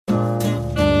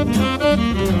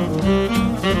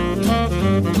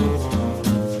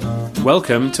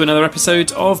Welcome to another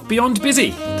episode of Beyond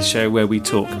Busy, the show where we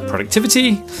talk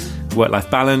productivity, work-life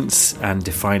balance, and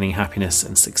defining happiness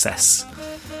and success.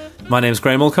 My name's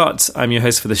Graham Alcott, I'm your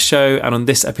host for the show, and on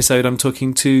this episode I'm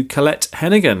talking to Colette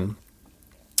Heneghan.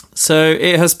 So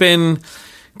it has been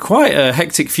quite a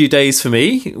hectic few days for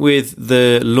me with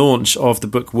the launch of the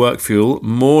book Work Fuel,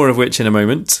 more of which in a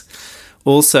moment.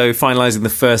 Also finalising the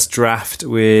first draft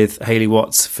with Hayley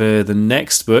Watts for the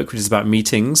next book, which is about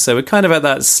meetings. So we're kind of at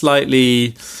that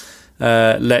slightly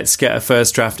let's get a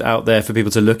first draft out there for people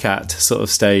to look at sort of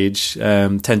stage,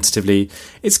 tentatively.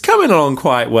 It's coming along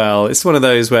quite well. It's one of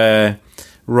those where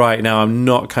right now I'm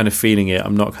not kind of feeling it.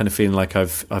 I'm not kind of feeling like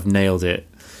I've nailed it.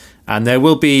 And there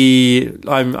will be,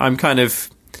 I'm kind of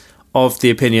the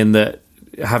opinion that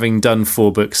having done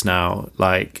 4 books now,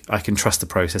 like I can trust the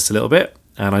process a little bit.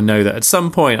 And I know that at some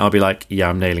point I'll be like, yeah,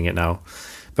 I'm nailing it now.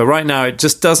 But right now it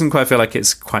just doesn't quite feel like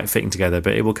it's quite fitting together,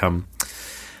 but it will come.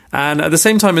 And at the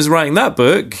same time as writing that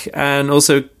book and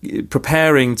also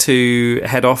preparing to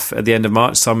head off at the end of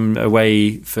March, so I'm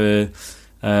away for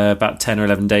about 10 or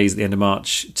 11 days at the end of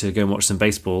March to go and watch some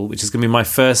baseball, which is going to be my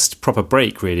first proper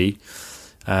break, really,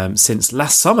 since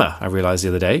last summer, I realised the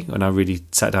other day when I really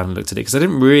sat down and looked at it, because I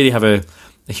didn't really have a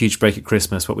huge break at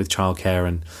Christmas, what with childcare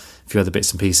and a few other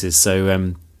bits and pieces. So,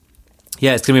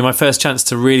 yeah, it's going to be my first chance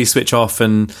to really switch off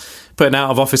and put an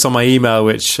out of office on my email,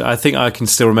 which I think I can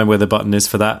still remember where the button is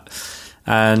for that.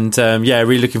 And yeah,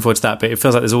 really looking forward to that. But it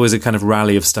feels like there's always a kind of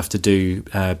rally of stuff to do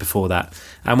before that.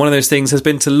 And one of those things has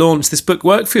been to launch this book,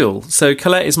 Work Fuel. So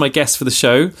Colette is my guest for the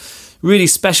show. Really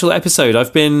special episode.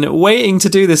 I've been waiting to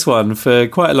do this one for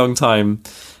quite a long time.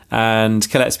 And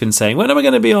Colette's been saying, when am I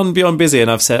going to be on Beyond Busy? And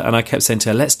I kept saying to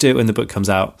her, let's do it when the book comes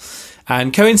out.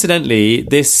 And coincidentally,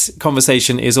 this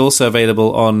conversation is also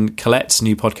available on Colette's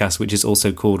new podcast, which is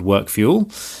also called Work Fuel.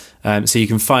 So you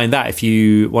can find that if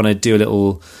you want to do a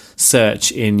little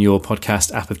search in your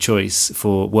podcast app of choice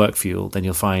for Work Fuel, then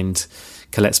you'll find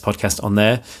Colette's podcast on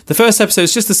there. The first episode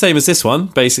is just the same as this one,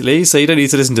 basically, so you don't need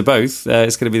to listen to both.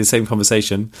 It's going to be the same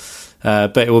conversation.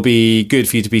 But it will be good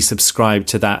for you to be subscribed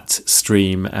to that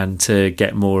stream and to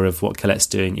get more of what Colette's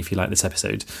doing if you like this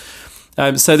episode.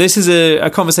 So this is a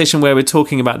conversation where we're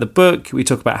talking about the book. We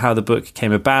talk about how the book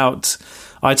came about.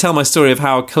 I tell my story of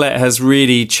how Colette has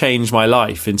really changed my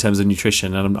life in terms of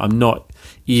nutrition, and I'm not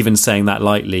even saying that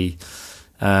lightly.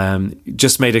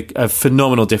 Just made a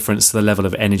phenomenal difference to the level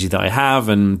of energy that I have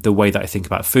and the way that I think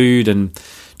about food, and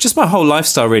just my whole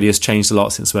lifestyle really has changed a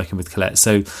lot since working with Colette.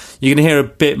 So you're going to hear a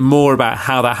bit more about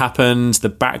how that happened, the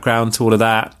background to all of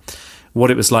that, what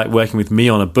it was like working with me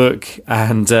on a book,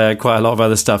 and quite a lot of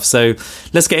other stuff. So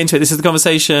let's get into it. This is the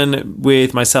conversation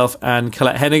with myself and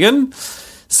Colette Heneghan.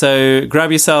 So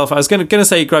grab yourself, I was going to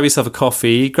say grab yourself a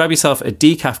coffee, grab yourself a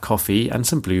decaf coffee and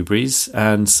some blueberries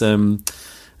and some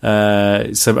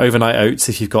overnight oats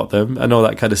if you've got them and all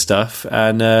that kind of stuff.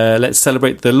 And let's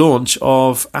celebrate the launch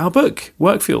of our book,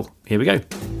 Work Fuel. Here we go.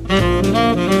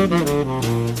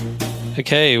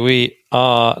 Okay, we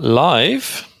are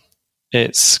live.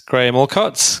 It's Graham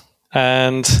Alcott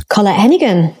and Colette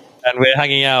Heneghan. And we're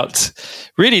hanging out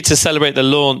really to celebrate the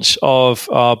launch of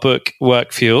our book,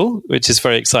 Work Fuel, which is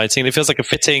very exciting. It feels like a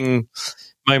fitting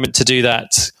moment to do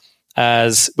that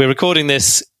as we're recording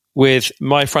this with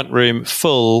my front room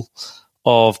full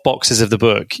of boxes of the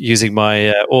book using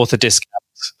my author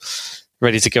discount,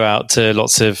 ready to go out to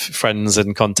lots of friends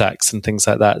and contacts and things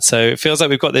like that. So it feels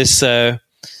like we've got this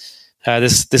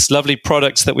this lovely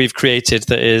product that we've created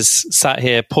that is sat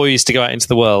here poised to go out into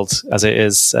the world as it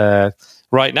is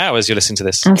right now as you're listening to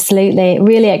this. Absolutely.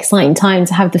 Really exciting time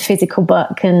to have the physical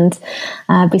book and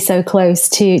be so close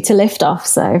to lift off.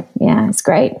 So yeah, it's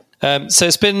great. So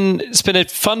it's been a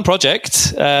fun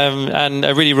project and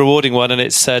a really rewarding one, and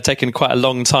it's taken quite a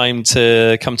long time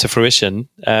to come to fruition.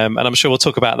 And I'm sure we'll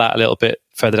talk about that a little bit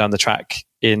further down the track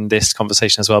in this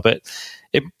conversation as well. But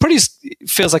it pretty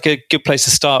feels like a good place to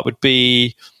start would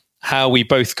be how we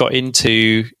both got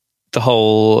into the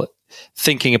whole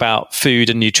thinking about food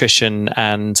and nutrition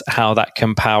and how that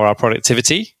can power our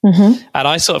productivity. Mm-hmm. And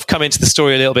I sort of come into the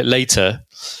story a little bit later.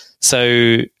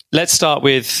 So let's start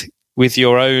with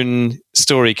your own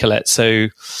story, Colette. So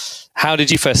how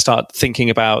did you first start thinking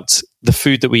about the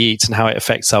food that we eat and how it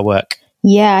affects our work?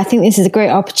 Yeah, I think this is a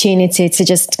great opportunity to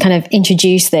just kind of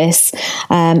introduce this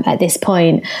at this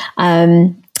point.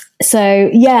 So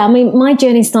yeah, I mean, my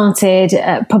journey started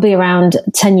probably around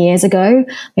 10 years ago,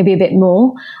 maybe a bit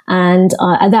more. And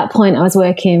at that point, I was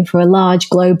working for a large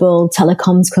global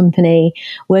telecoms company,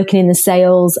 working in the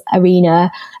sales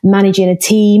arena, managing a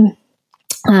team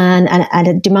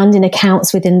and demanding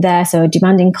accounts within there. So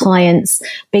demanding clients,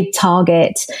 big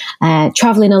target,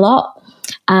 traveling a lot.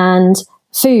 And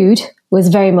food was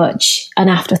very much an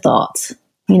afterthought.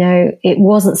 You know, it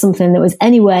wasn't something that was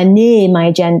anywhere near my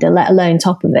agenda, let alone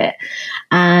top of it.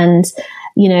 And,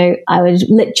 you know, I would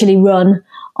literally run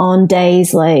on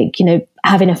days like, you know,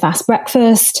 having a fast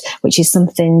breakfast, which is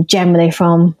something generally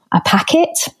from a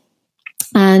packet,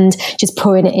 and just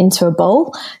pouring it into a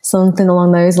bowl, something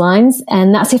along those lines.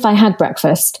 And that's if I had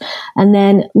breakfast. And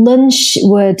then lunch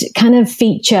would kind of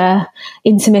feature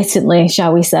intermittently,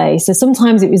 shall we say. So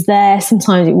sometimes it was there,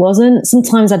 sometimes it wasn't.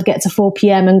 Sometimes I'd get to 4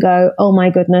 p.m. and go, oh my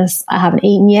goodness, I haven't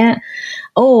eaten yet.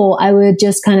 Or I would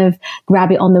just kind of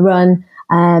grab it on the run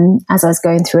as I was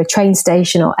going through a train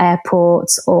station or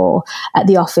airport or at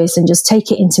the office, and just take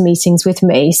it into meetings with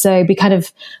me. So be kind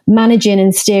of managing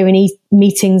and steering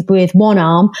meetings with one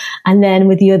arm, and then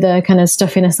with the other kind of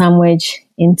stuffing a sandwich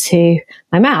into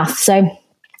my mouth. So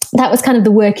that was kind of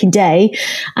the working day.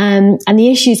 And the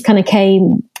issues kind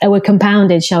of were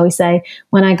compounded, shall we say,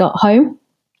 when I got home,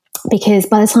 because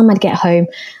by the time I'd get home,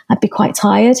 I'd be quite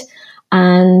tired.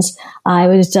 And I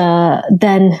would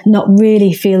then not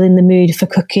really feel in the mood for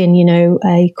cooking, you know,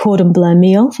 a cordon bleu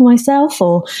meal for myself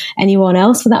or anyone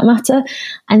else for that matter.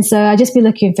 And so I'd just be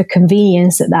looking for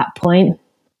convenience at that point.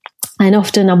 And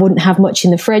often I wouldn't have much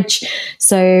in the fridge.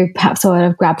 So perhaps I would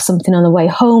have grabbed something on the way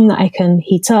home that I can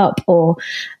heat up, or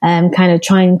kind of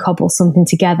try and cobble something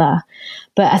together.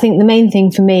 But I think the main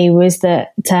thing for me was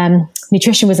that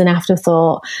nutrition was an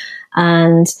afterthought,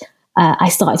 and I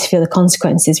started to feel the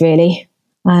consequences, really,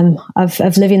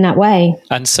 of living that way.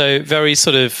 And so very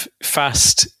sort of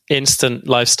fast, instant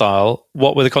lifestyle.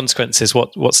 What were the consequences?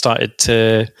 What started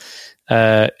to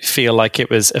feel like it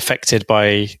was affected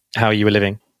by how you were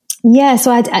living? Yeah,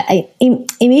 so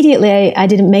immediately I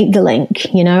didn't make the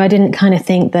link. You know, I didn't kind of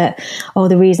think that, oh,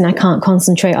 the reason I can't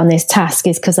concentrate on this task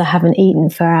is because I haven't eaten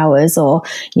for hours, or,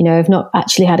 you know, I've not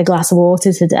actually had a glass of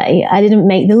water today. I didn't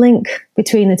make the link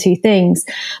between the two things.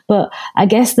 But I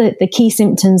guess that the key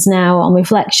symptoms now on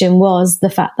reflection was the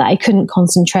fact that I couldn't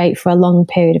concentrate for a long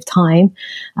period of time.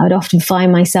 I would often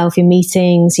find myself in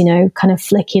meetings, you know, kind of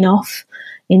flicking off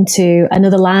into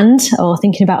another land or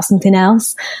thinking about something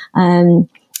else.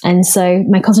 And so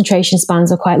my concentration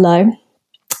spans are quite low.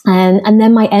 And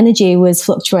then my energy was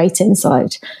fluctuating. So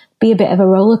I'd be a bit of a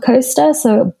roller coaster.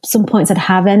 So at some points I'd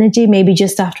have energy, maybe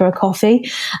just after a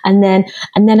coffee. And then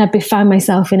I'd find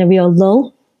myself in a real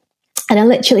lull. And I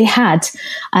literally had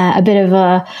a bit of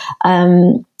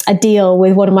a deal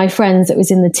with one of my friends that was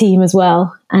in the team as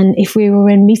well. And if we were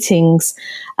in meetings,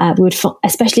 we would,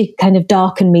 especially kind of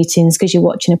darkened meetings, because you're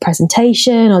watching a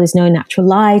presentation or there's no natural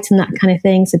light and that kind of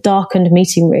thing. So darkened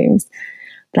meeting rooms.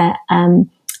 But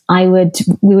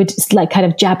we would like kind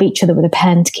of jab each other with a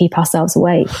pen to keep ourselves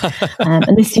awake.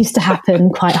 And this used to happen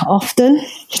quite often.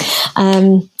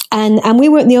 And we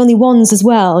weren't the only ones as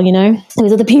well, you know. There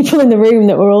was other people in the room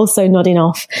that were also nodding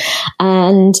off.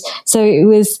 And so it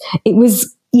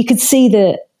was, you could see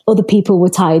that other people were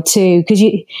tired too, because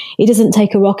it doesn't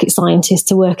take a rocket scientist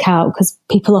to work out, because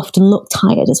people often look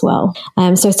tired as well.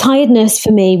 So tiredness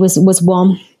for me was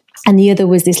one, and the other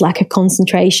was this lack of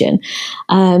concentration.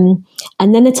 And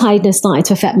then the tiredness started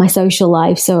to affect my social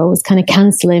life. So I was kind of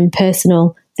cancelling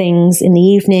personal things in the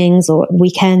evenings or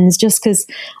weekends, just because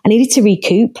I needed to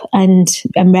recoup and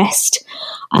rest.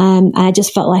 I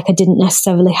just felt like I didn't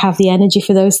necessarily have the energy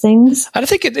for those things. And I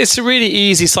think it's a really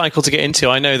easy cycle to get into.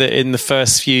 I know that in the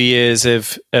first few years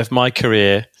of my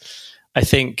career, I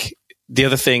think the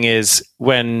other thing is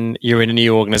when you're in a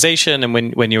new organization and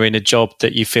when you're in a job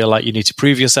that you feel like you need to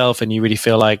prove yourself and you really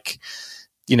feel like,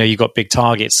 you know, you've got big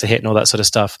targets to hit and all that sort of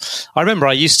stuff. I remember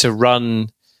I used to run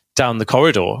down the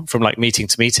corridor from like meeting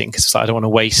to meeting, because I don't want to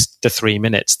waste the 3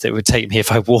 minutes that it would take me if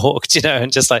I walked, you know,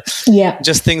 and just like,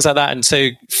 just things like that. And so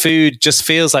food just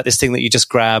feels like this thing that you just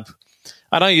grab.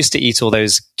 And I used to eat all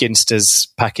those Ginsters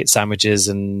packet sandwiches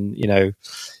and, you know,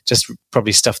 just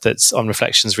probably stuff that's on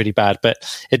reflection is really bad. But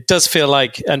it does feel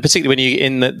like, and particularly when you're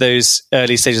in those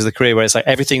early stages of the career where it's like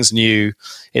everything's new,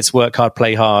 it's work hard,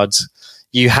 play hard,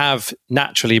 you have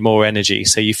naturally more energy.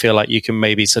 So you feel like you can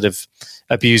maybe sort of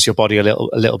abuse your body a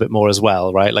little bit more as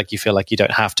well, right? Like you feel like you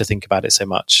don't have to think about it so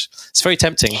much. It's very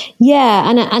tempting. Yeah,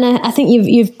 and I think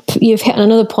you've hit on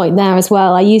another point there as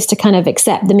well. I used to kind of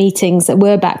accept the meetings that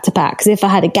were back to back, because if I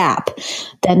had a gap,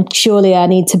 then surely I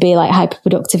need to be like hyper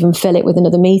productive and fill it with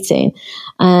another meeting.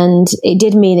 And it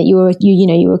did mean that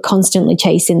you were constantly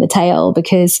chasing the tail,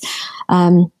 because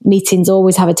meetings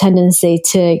always have a tendency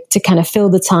to kind of fill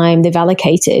the time they've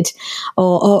allocated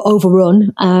or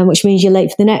overrun, which means you're late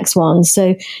for the next one.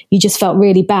 So you just felt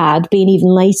really bad being even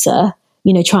later,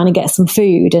 you know, trying to get some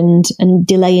food and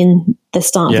delaying the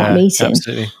start of that meeting.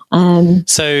 Absolutely.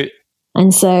 So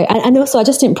And so, and also I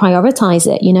just didn't prioritize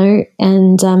it,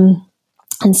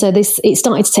 and so it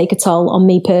started to take a toll on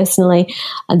me personally.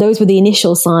 And those were the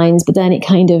initial signs, but then it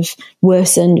kind of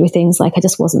worsened with things like I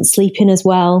just wasn't sleeping as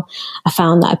well. I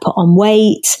found that I put on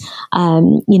weight.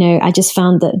 I just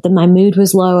found that my mood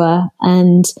was lower.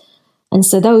 And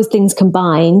so those things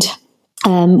combined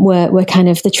were kind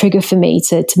of the trigger for me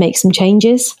to make some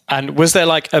changes. And was there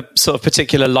like a sort of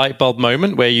particular light bulb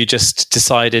moment where you just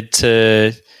decided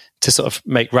to sort of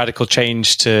make radical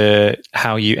change to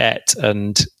how you ate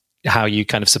and how you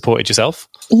kind of supported yourself?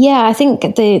 Yeah, I think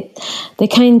the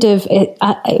kind of,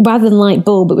 rather than light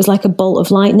bulb, it was like a bolt of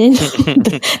lightning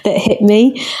that hit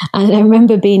me. And I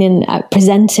remember being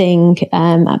presenting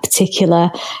a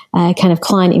particular kind of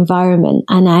client environment,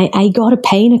 and I got a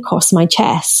pain across my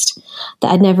chest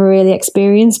that I'd never really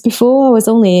experienced before. I was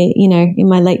only, in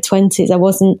my late 20s.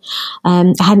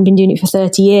 I hadn't been doing it for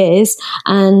 30 years.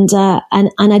 And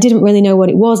I didn't really know what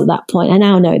it was at that point. I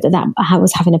now know that I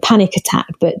was having a panic attack,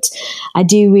 but I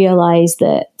do realize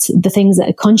that the things that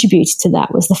had contributed to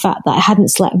that was the fact that I hadn't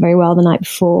slept very well the night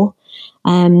before.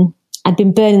 I'd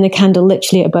been burning the candle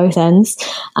literally at both ends,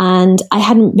 and I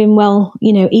hadn't been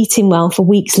eating well for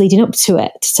weeks leading up to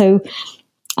it. So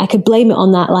I could blame it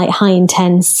on that like high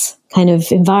intense kind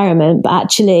of environment, but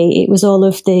actually it was all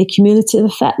of the cumulative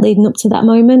effect leading up to that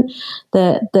moment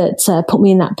that put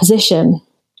me in that position.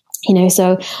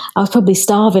 So I was probably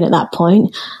starving at that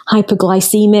point,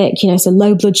 hyperglycemic, so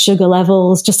low blood sugar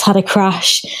levels, just had a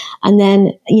crash. And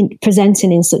then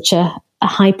presenting in such a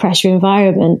high pressure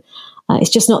environment,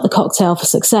 it's just not the cocktail for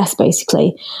success,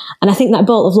 basically. And I think that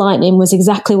bolt of lightning was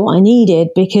exactly what I needed,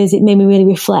 because it made me really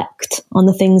reflect on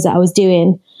the things that I was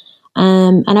doing.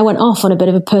 And I went off on a bit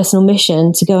of a personal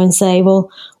mission to go and say,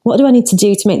 well, what do I need to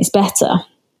do to make this better?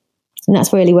 And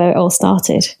that's really where it all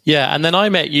started. Yeah. And then I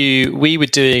met you. We were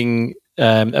doing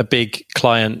a big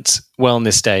client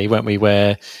wellness day, weren't we?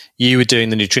 Where you were doing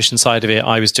the nutrition side of it.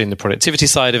 I was doing the productivity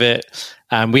side of it.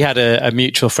 And we had a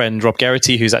mutual friend, Rob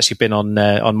Geraghty, who's actually been on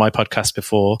my podcast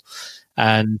before.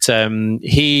 And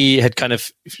he had kind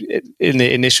of, in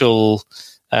the initial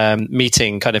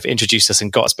meeting, kind of introduced us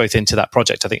and got us both into that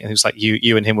project. I think it was like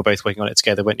you and him were both working on it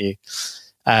together, weren't you?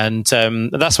 And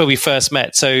that's where we first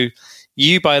met. So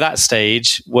you, by that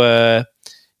stage, were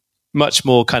much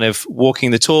more kind of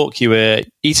walking the talk. You were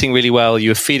eating really well.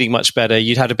 You were feeling much better.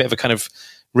 You'd had a bit of a kind of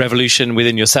revolution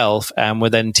within yourself, and were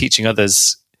then teaching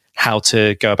others how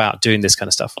to go about doing this kind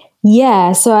of stuff.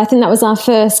 Yeah, so I think that was our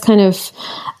first kind of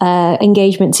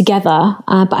engagement together.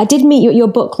 But I did meet you at your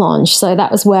book launch. So that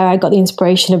was where I got the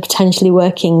inspiration of potentially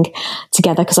working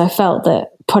together, because I felt that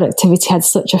productivity had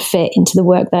such a fit into the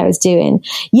work that I was doing.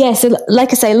 Yeah, so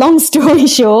like I say, long story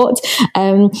short,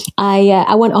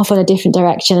 I went off on a different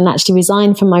direction and actually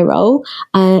resigned from my role.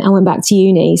 And I went back to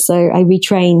uni. So I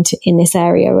retrained in this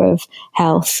area of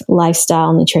health,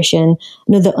 lifestyle, nutrition,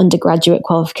 another undergraduate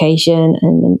qualification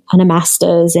and a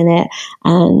master's in it.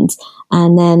 And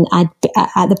then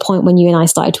at the point when you and I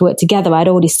started to work together, I'd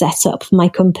already set up my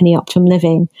company, Optimum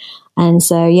Living. And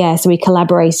so, so we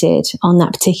collaborated on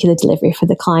that particular delivery for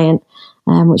the client,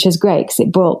 which was great because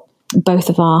it brought both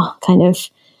of our kind of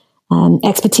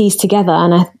expertise together.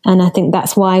 And I think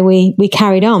that's why we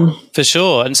carried on. For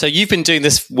sure. And so you've been doing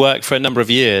this work for a number of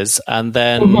years. And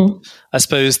then I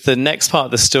suppose the next part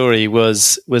of the story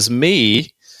was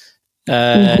me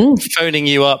phoning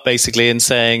you up basically and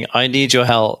saying, I need your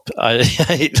help.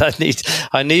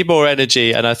 I need more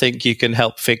energy, and I think you can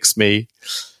help fix me.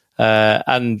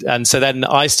 And so then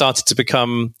I started to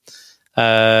become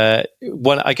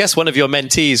one of your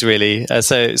mentees, really.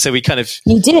 So we kind of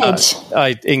you did.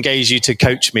 I engaged you to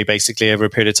coach me basically over a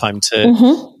period of time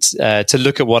to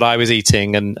look at what I was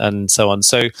eating and so on.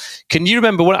 So can you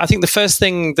remember I think the first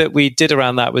thing that we did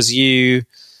around that was you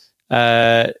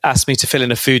asked me to fill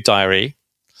in a food diary.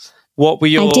 What were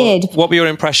your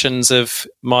impressions of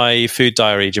my food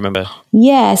diary? Do you remember?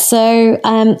 Yeah, so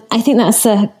I think that's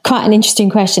quite an interesting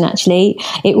question, actually.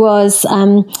 It was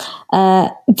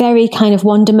very kind of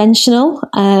one-dimensional,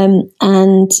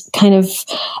 and kind of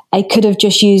I could have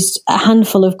just used a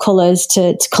handful of colours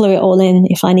to colour it all in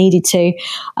if I needed to.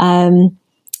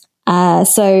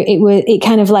 So it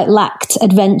kind of like lacked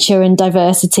adventure and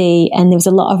diversity, and there was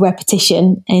a lot of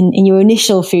repetition in your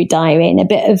initial food diary and a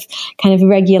bit of kind of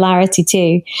irregularity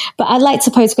too. But I'd like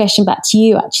to pose a question back to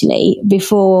you actually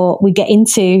before we get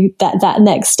into that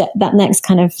next step, that next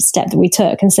kind of step that we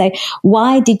took, and say,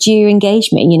 why did you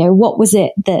engage me? What was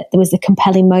it that there was a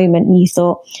compelling moment and you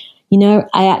thought,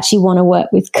 I actually want to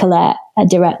work with Colette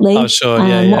directly. Oh, sure.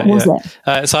 What was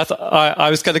it? So I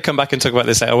was going to come back and talk about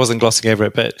this. I wasn't glossing over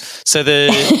it. But so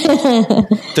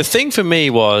the thing for me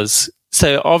was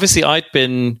So obviously I'd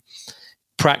been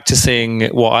practicing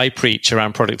what I preach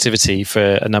around productivity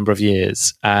for a number of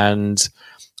years, and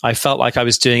I felt like I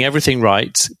was doing everything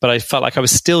right, but I felt like I was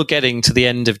still getting to the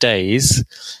end of days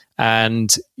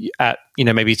and at,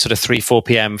 maybe sort of 3-4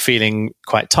 p.m. feeling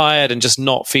quite tired and just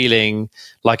not feeling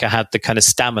like I had the kind of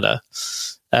stamina.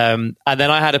 And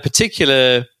then I had a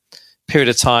particular period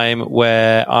of time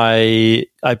where I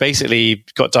basically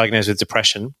got diagnosed with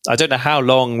depression. I don't know how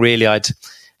long really I'd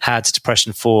had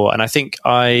depression for. And I think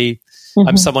I'm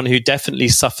someone who definitely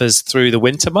suffers through the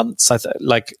winter months.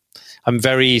 I'm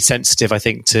very sensitive, I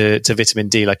think, to vitamin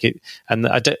D.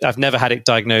 I've never had it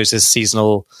diagnosed as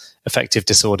seasonal affective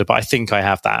disorder, but I think I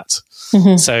have that.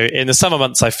 So in the summer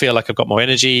months, I feel like I've got more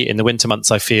energy. In the winter months,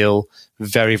 I feel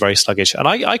very, very sluggish. And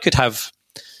I could have,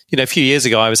 a few years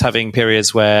ago, I was having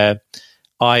periods where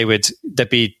there'd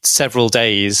be several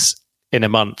days in a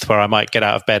month where I might get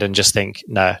out of bed and just think,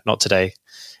 no, not today.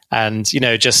 And,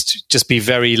 just be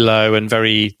very low and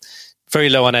very, very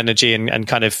low on energy and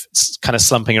kind of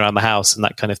slumping around the house and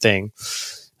that kind of thing.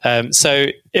 So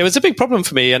it was a big problem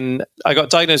for me, and I got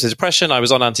diagnosed with depression. I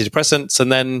was on antidepressants, and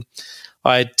then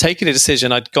I'd taken a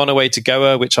decision. I'd gone away to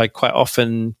Goa, which I quite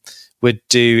often would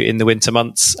do in the winter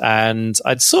months, and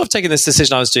I'd sort of taken this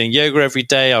decision. I was doing yoga every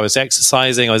day. I was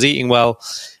exercising. I was eating well,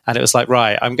 and it was like,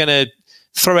 right, I'm going to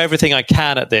throw everything I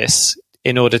can at this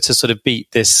in order to sort of beat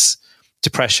this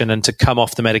depression and to come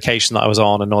off the medication that I was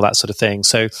on and all that sort of thing.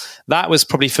 So that was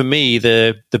probably for me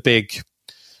the big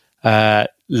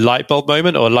light bulb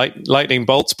moment, or lightning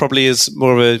bolts probably is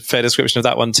more of a fair description of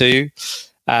that one too.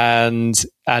 And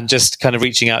just kind of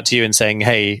reaching out to you and saying,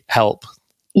 hey, help.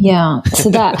 Yeah.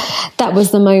 So that was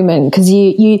the moment, because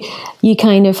you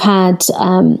kind of had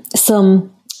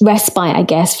some respite, I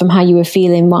guess, from how you were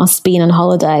feeling whilst being on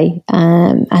holiday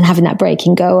and having that break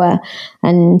in Goa.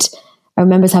 And I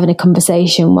remember us having a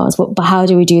conversation but how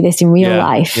do we do this in real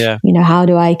life? Yeah. How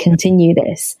do I continue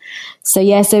this?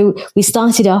 So we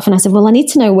started off, and I said, well, I need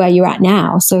to know where you're at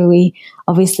now. So we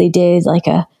obviously did like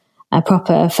a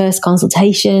proper first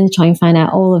consultation, try and find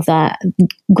out all of that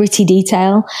gritty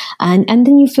detail. And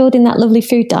then you filled in that lovely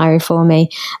food diary for me,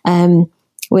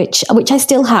 which I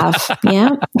still have.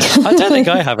 Yeah. I don't think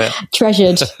I have it.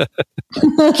 Treasured.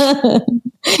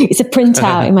 It's a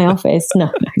printout in my office.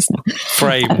 No, it's not.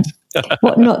 Framed.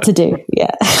 What not to do.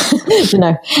 Yeah.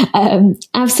 No,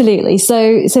 absolutely.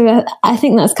 So I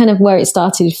think that's kind of where it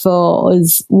started for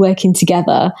us, working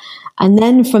together. And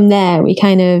then from there, we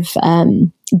kind of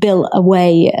built a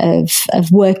way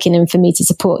of working and for me to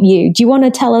support you. Do you want to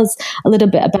tell us a little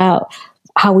bit about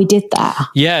how we did that?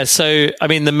 Yeah. So, I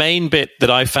mean, the main bit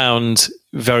that I found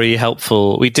very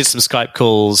helpful, we did some Skype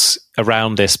calls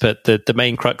around this, but the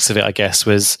main crux of it, I guess,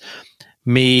 was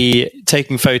me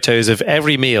taking photos of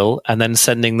every meal and then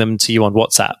sending them to you on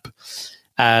WhatsApp.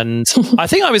 And I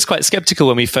think I was quite skeptical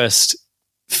when we first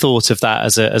thought of that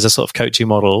as a sort of coaching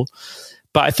model,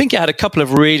 but I think it had a couple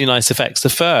of really nice effects. The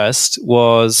first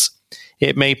was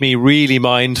it made me really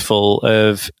mindful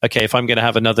of, okay, if I'm going to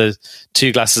have another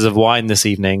 2 glasses of wine this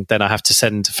evening, then I have to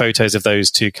send photos of those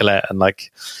to Colette. And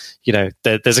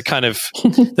there's a kind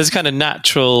of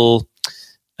natural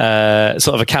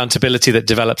sort of accountability that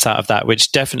develops out of that,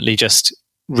 which definitely just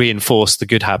reinforced the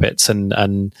good habits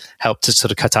and helped to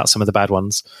sort of cut out some of the bad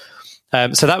ones.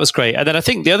 So that was great. And then I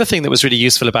think the other thing that was really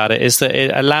useful about it is that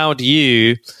it allowed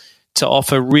you to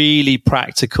offer really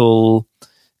practical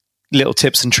little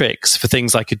tips and tricks for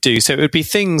things I could do. So it would be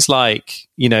things like,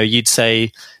 you'd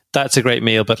say, that's a great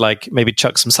meal, but maybe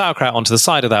chuck some sauerkraut onto the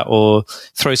side of that, or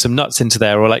throw some nuts into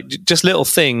there, or just little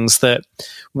things that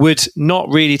would not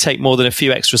really take more than a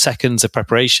few extra seconds of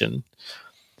preparation,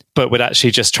 but would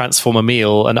actually just transform a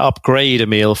meal and upgrade a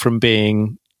meal from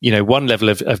being, one level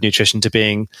of nutrition to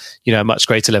being, a much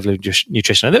greater level of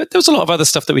nutrition. And there was a lot of other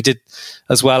stuff that we did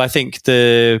as well. I think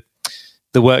the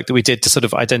work that we did to sort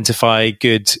of identify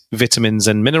good vitamins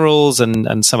and minerals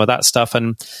and some of that stuff.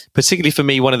 And particularly for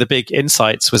me, one of the big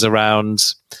insights was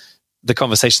around the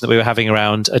conversation that we were having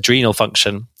around adrenal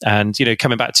function. And,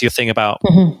 coming back to your thing about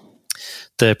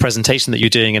the presentation that you're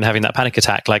doing and having that panic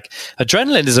attack,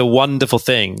 adrenaline is a wonderful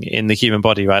thing in the human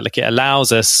body, right? It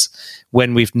allows us,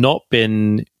 when we've not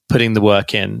been putting the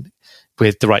work in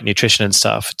with the right nutrition and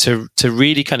stuff, to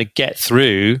really kind of get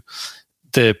through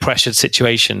the pressured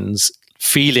situations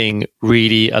feeling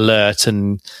really alert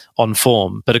and on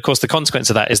form. But of course, the consequence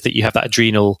of that is that you have that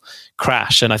adrenal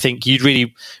crash. And I think you'd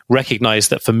really recognize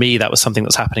that for me, that was something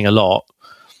that's happening a lot.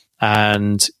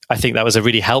 And I think that was a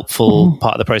really helpful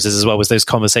part of the process as well, was those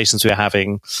conversations we were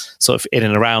having sort of in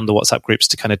and around the WhatsApp groups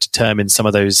to kind of determine some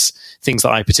of those things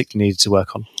that I particularly needed to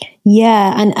work on.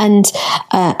 Yeah, and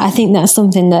I think that's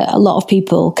something that a lot of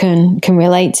people can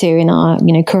relate to in our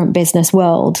current business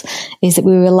world, is that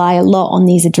we rely a lot on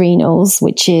these adrenals,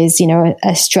 which is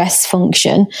a stress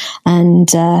function, and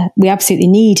we absolutely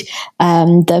need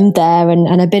them there,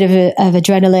 and a bit of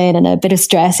adrenaline and a bit of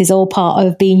stress is all part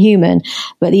of being human.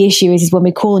 But the issue is when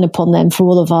we're calling upon them for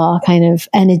all of our kind of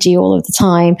energy all of the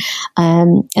time,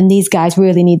 and these guys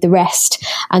really need the rest.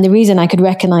 And the reason I could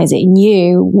recognize it in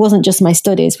you wasn't just my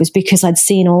studies, was because I'd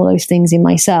seen all those things in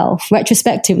myself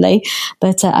retrospectively,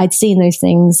 but I'd seen those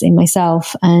things in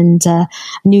myself and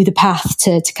knew the path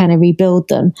to kind of rebuild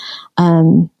them.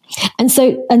 And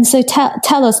so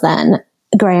tell us then,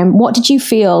 Graham, what did you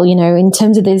feel, in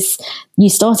terms of this? You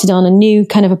started on a new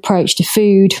kind of approach to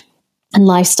food and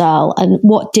lifestyle, and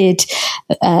what did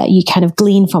you kind of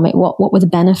glean from it? What were the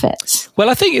benefits? Well,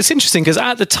 I think it's interesting because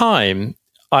at the time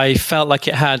I felt like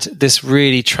it had this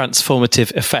really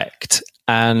transformative effect.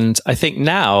 And I think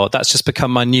now that's just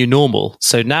become my new normal.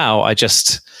 So now I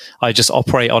just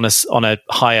operate on a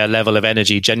higher level of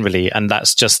energy generally, and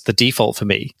that's just the default for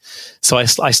me. So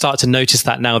I start to notice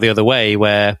that now the other way,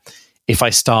 where if I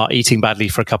start eating badly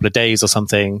for a couple of days or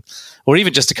something, or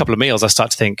even just a couple of meals, I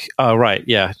start to think, oh, right,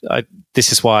 yeah,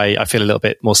 this is why I feel a little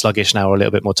bit more sluggish now, or a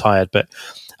little bit more tired. But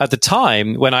at the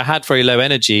time when I had very low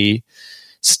energy,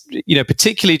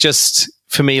 particularly just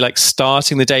for me, like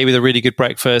starting the day with a really good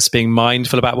breakfast, being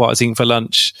mindful about what I was eating for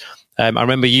lunch. I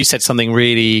remember you said something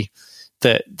really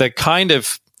that kind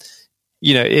of,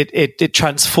 it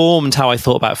transformed how I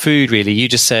thought about food, really. You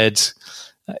just said,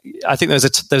 I think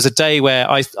there was a day where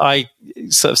I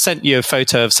sort of sent you a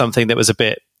photo of something that was a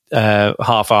bit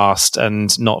half-assed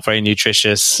and not very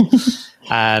nutritious.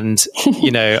 And,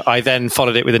 I then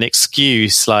followed it with an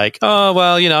excuse like, oh,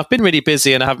 well, I've been really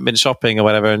busy and I haven't been shopping or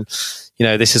whatever. And,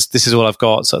 this is all I've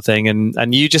got, sort of thing.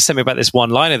 And you just sent me about this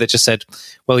one liner that just said,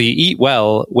 well, you eat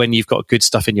well when you've got good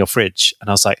stuff in your fridge. And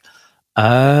I was like,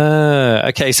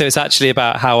 okay. So it's actually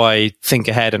about how I think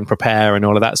ahead and prepare and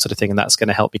all of that sort of thing. And that's going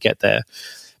to help me get there.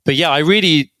 But yeah, I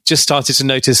really just started to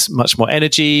notice much more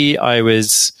energy. I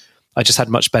just had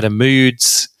much better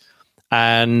moods.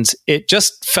 And it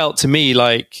just felt to me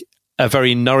like a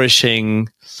very nourishing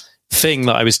thing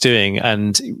that I was doing,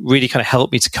 and really kind of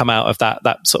helped me to come out of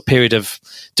that sort of period of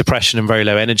depression and very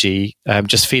low energy,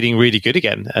 just feeling really good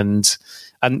again. And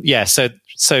yeah, so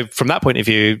from that point of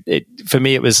view, for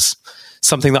me, it was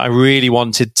something that I really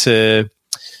wanted to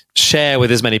share with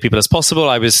as many people as possible.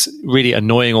 I was really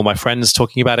annoying all my friends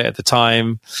talking about it at the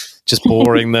time, just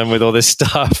boring them with all this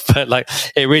stuff. But like,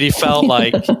 it really felt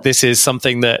like this is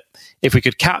something that if we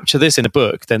could capture this in a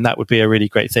book, then that would be a really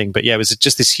great thing. But yeah, it was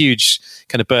just this huge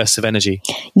kind of burst of energy.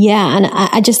 Yeah. And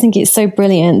I just think it's so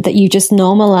brilliant that you just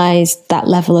normalized that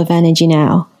level of energy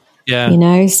now.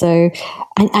 Yeah. So,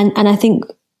 and I think,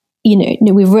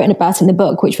 we've written about it in the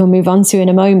book, which we'll move on to in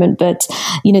a moment, but,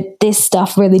 this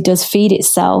stuff really does feed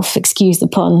itself, excuse the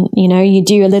pun. You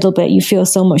do a little bit, you feel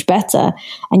so much better,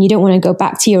 and you don't want to go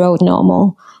back to your old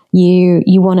normal.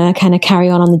 You want to kind of carry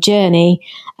on the journey,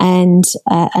 and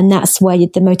that's where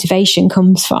the motivation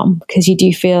comes from, because you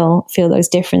do feel those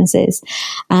differences.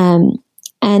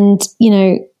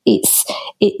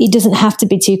 It doesn't have to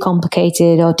be too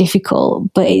complicated or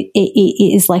difficult, but it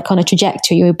is like on a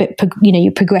trajectory.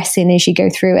 You're progressing as you go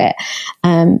through it.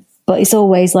 But it's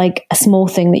always like a small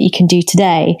thing that you can do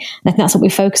today. And I think that's what we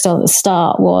focused on at the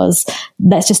start, was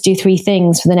let's just do 3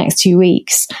 things for the next 2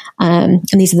 weeks. And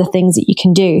these are the things that you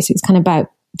can do. So it's kind of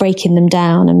about breaking them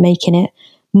down and making it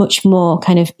much more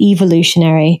kind of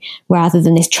evolutionary, rather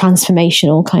than this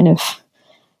transformational kind of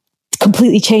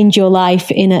completely change your life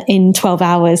in 12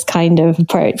 hours kind of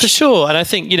approach. For sure. And I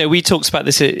think, we talked about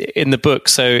this in the book.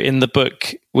 So in the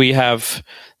book, we have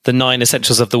the 9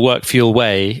 essentials of the work fuel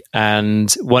way.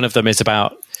 And one of them is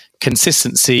about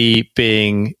consistency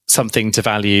being something to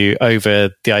value over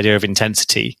the idea of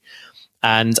intensity.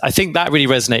 And I think that really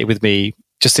resonated with me,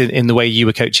 just in the way you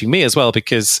were coaching me as well,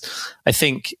 because I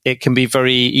think it can be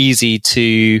very easy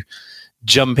to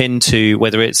jump into,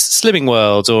 whether it's Slimming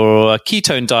World or a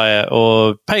ketone diet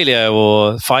or paleo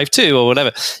or 5-2 or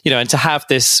whatever, and to have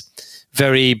this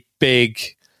very big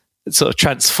sort of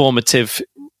transformative,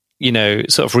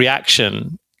 sort of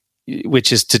reaction,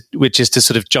 which is to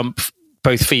sort of jump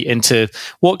both feet into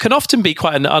what can often be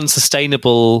quite an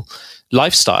unsustainable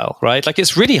lifestyle, right? Like,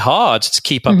 it's really hard to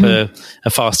keep up a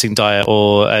fasting diet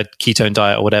or a ketone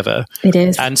diet or whatever. It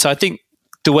is. And so I think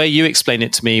the way you explained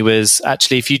it to me was,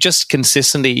 actually, if you just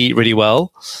consistently eat really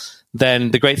well, then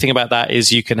the great thing about that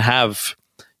is you can have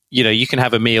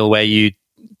a meal where you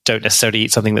don't necessarily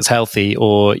eat something that's healthy,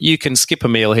 or you can skip a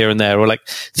meal here and there, or like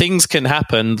things can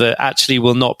happen that actually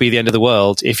will not be the end of the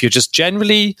world if you're just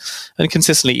generally and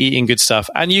consistently eating good stuff.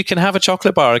 And you can have a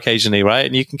chocolate bar occasionally, right?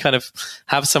 And you can kind of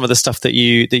have some of the stuff that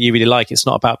you really like. It's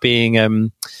not about being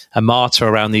a martyr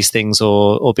around these things,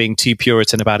 or being too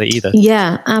Puritan about it either.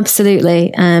 Yeah,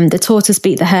 absolutely. The tortoise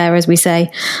beat the hare, as we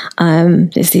say.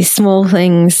 There's these small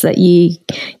things that you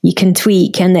can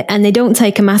tweak, and they don't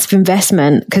take a massive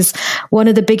investment, because one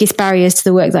of the biggest barriers to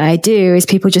the work that I do is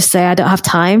people just say, I don't have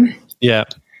time. Yeah.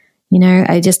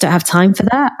 I just don't have time for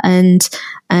that. And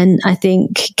I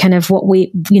think kind of what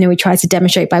we try to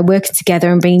demonstrate by working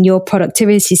together and bringing your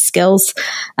productivity skills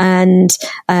and,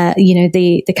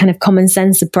 the kind of common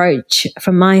sense approach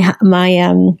from my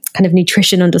kind of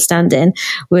nutrition understanding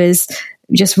was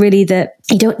just really that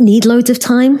you don't need loads of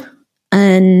time.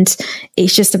 And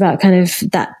it's just about kind of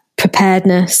that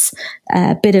preparedness,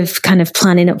 a bit of kind of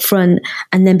planning up front,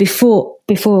 and then before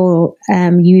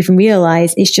you even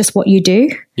realize, it's just what you do.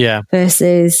 Yeah.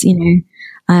 Versus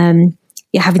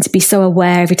you're having to be so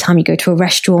aware every time you go to a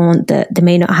restaurant that they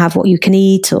may not have what you can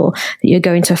eat, or that you're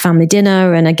going to a family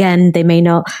dinner and again they may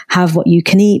not have what you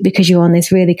can eat because you're on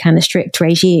this really kind of strict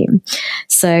regime.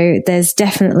 So there's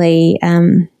definitely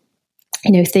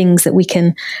things that we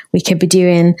can be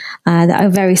doing that are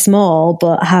very small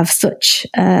but have such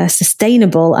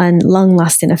sustainable and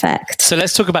long-lasting effect. So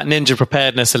let's talk about ninja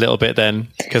preparedness a little bit then,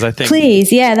 because I think,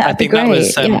 please, yeah, that'd be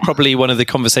great. That was probably one of the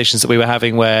conversations that we were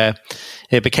having where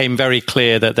it became very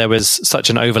clear that there was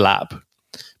such an overlap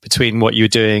between what you were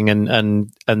doing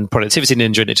and Productivity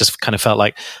Ninja, and it just kind of felt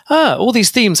like, all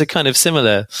these themes are kind of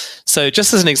similar. So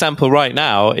just as an example right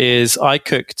now is I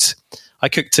cooked a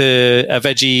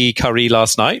veggie curry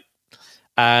last night,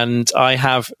 and I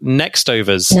have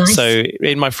Nextovers. Nice. So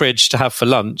in my fridge to have for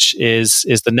lunch is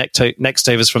the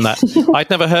Nextovers from that. I'd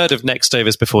never heard of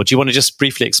Nextovers before. Do you want to just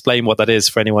briefly explain what that is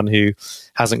for anyone who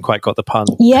hasn't quite got the pun?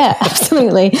 Yeah,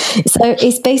 absolutely. So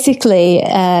it's basically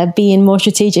being more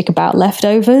strategic about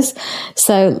leftovers.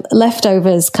 So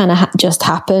leftovers kind of just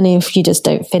happen if you just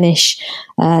don't finish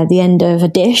the end of a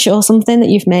dish or something that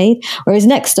you've made. Whereas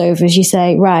Nextovers, you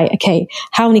say, right, okay,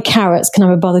 how many carrots can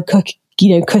I bother cutting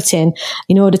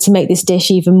in order to make this dish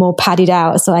even more padded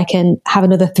out so I can have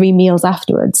another 3 meals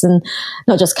afterwards? And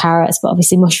not just carrots, but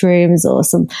obviously mushrooms or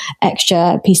some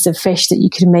extra piece of fish that you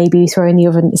could maybe throw in the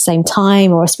oven at the same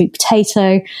time, or a sweet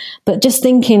potato. But just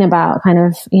thinking about kind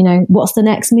of, what's the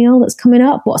next meal that's coming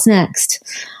up? What's next?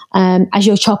 As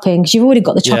you're chopping, because you've already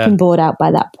got the chopping board out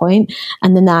by that point,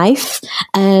 and the knife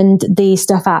and the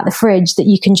stuff out of the fridge that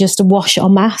you can just wash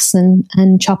en masse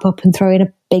and chop up and throw in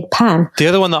a big pan. The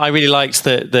other one that I really liked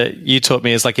that you taught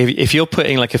me is like if you're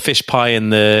putting like a fish pie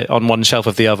on one shelf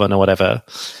of the oven or whatever,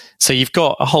 so you've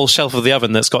got a whole shelf of the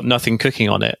oven that's got nothing cooking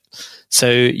on it. So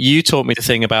you taught me the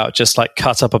thing about just like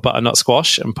cut up a butternut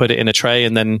squash and put it in a tray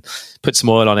and then put some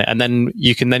oil on it. And then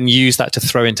you can then use that to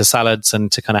throw into salads and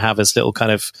to kind of have as little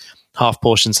kind of half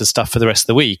portions of stuff for the rest of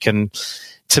the week. And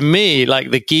to me,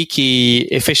 like the geeky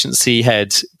efficiency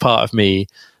head part of me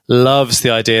loves the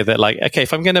idea that like, okay,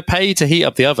 if I'm going to pay to heat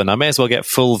up the oven, I may as well get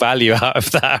full value out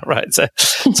of that, right? So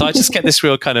I just get this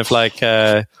real kind of like,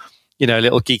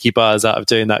 little geeky buzz out of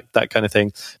doing that kind of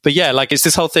thing. But yeah, like it's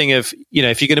this whole thing of,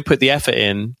 if you're going to put the effort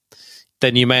in,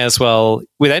 then you may as well,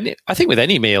 with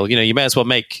any meal, you may as well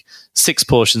make 6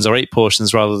 portions or 8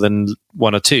 portions rather than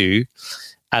 1 or 2.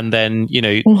 And then,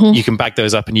 you can bag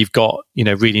those up and you've got,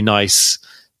 really nice,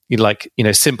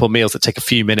 simple meals that take a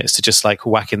few minutes to just like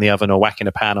whack in the oven or whack in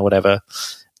a pan or whatever.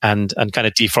 And kind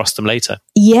of defrost them later.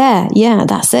 Yeah,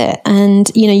 that's it. And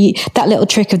that little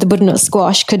trick of the butternut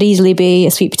squash could easily be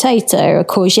a sweet potato, a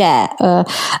courgette,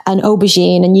 an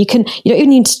aubergine, and you don't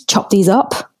even need to chop these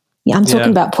up. Yeah, I'm talking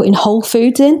about putting whole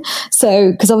foods in.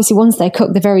 So, because obviously once they're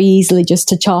cooked, they're very easily just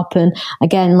to chop. And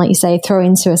again, like you say, throw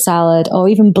into a salad or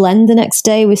even blend the next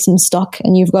day with some stock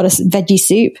and you've got a veggie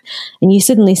soup and you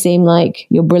suddenly seem like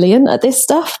you're brilliant at this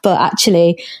stuff. But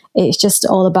actually, it's just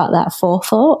all about that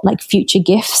forethought, like future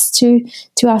gifts to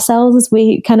ourselves, as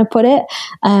we kind of put it.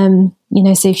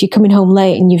 So if you're coming home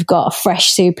late and you've got a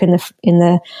fresh soup in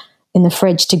the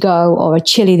fridge to go, or a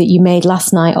chili that you made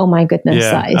last night, oh my goodness,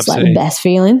 that is absolutely like the best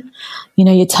feeling.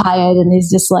 You're tired and there's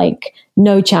just like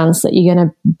no chance that you're going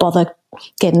to bother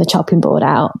getting the chopping board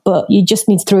out, but you just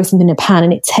need to throw something in a pan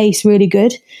and it tastes really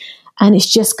good. And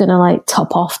it's just going to like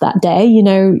top off that day, in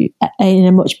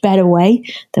a much better way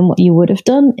than what you would have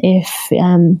done if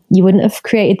you wouldn't have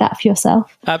created that for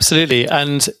yourself. Absolutely.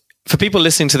 And for people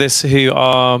listening to this who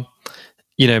are,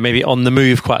 maybe on the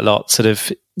move quite a lot, sort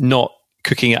of not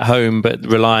cooking at home, but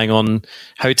relying on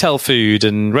hotel food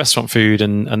and restaurant food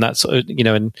and that sort of,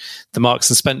 and the Marks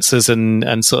and Spencers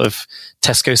and sort of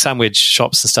Tesco sandwich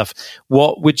shops and stuff.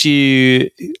 What would you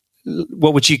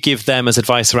give them as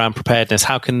advice around preparedness?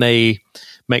 How can they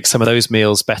make some of those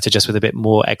meals better just with a bit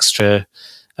more extra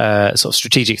sort of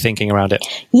strategic thinking around it?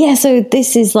 Yeah, so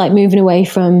this is like moving away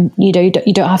from, you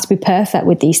don't have to be perfect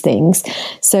with these things.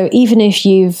 So even if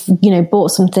you've,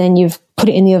 bought something, you've put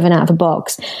it in the oven out of a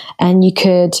box, and you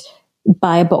could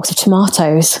buy a box of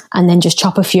tomatoes and then just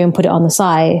chop a few and put it on the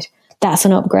side, that's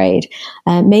an upgrade.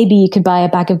 Maybe you could buy a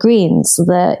bag of greens,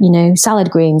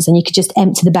 salad greens, and you could just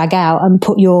empty the bag out and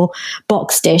put your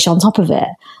box dish on top of it.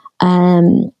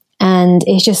 And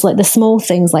it's just like the small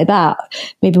things like that.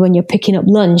 Maybe when you're picking up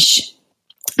lunch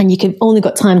and you've only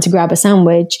got time to grab a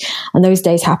sandwich, and those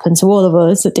days happen to all of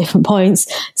us at different points.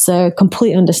 So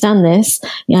completely understand this.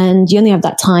 And you only have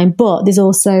that time, but there's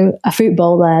also a fruit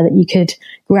bowl there that you could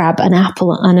grab an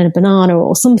apple and a banana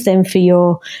or something for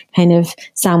your kind of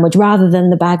sandwich rather than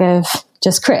the bag of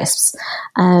just crisps.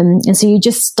 And so you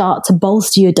just start to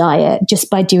bolster your diet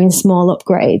just by doing small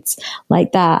upgrades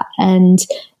like that. And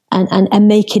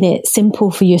making it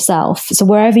simple for yourself. So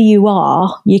wherever you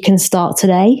are, you can start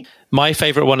today. My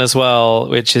favorite one as well,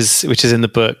 which is in the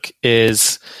book,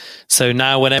 is so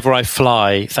now whenever I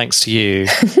fly, thanks to you,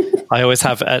 I always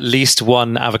have at least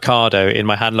one avocado in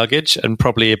my hand luggage and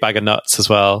probably a bag of nuts as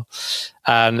well.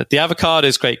 And the avocado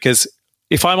is great because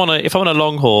if I'm on a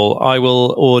long haul, I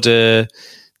will order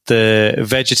the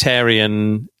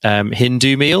vegetarian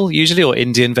Hindu meal usually, or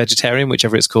Indian vegetarian,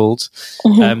 whichever it's called.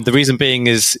 Mm-hmm. The reason being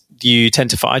is you tend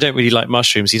to find, I don't really like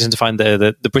mushrooms. You tend to find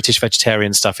the British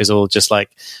vegetarian stuff is all just like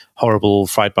horrible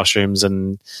fried mushrooms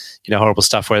and horrible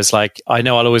stuff. Whereas like I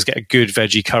know I'll always get a good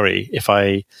veggie curry if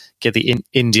I get the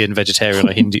Indian vegetarian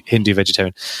or Hindu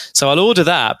vegetarian. So I'll order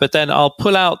that, but then I'll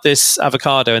pull out this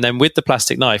avocado and then with the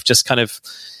plastic knife just kind of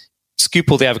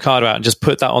scoop all the avocado out and just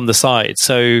put that on the side.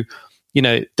 So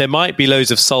there might be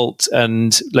loads of salt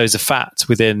and loads of fat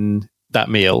within that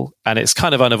meal, and it's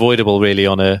kind of unavoidable really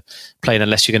on a plane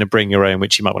unless you're going to bring your own,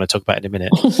 which you might want to talk about in a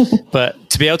minute. But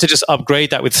to be able to just upgrade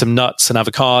that with some nuts and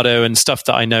avocado and stuff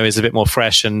that I know is a bit more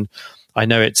fresh and I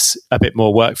know it's a bit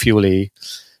more work fuel-y,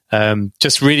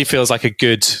 just really feels like a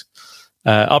good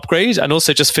upgrade, and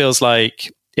also just feels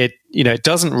like it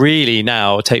doesn't really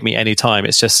now take me any time.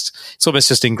 It's almost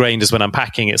just ingrained as when I'm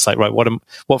packing. It's like, right,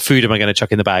 what food am I going to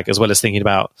chuck in the bag, as well as thinking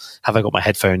about, have I got my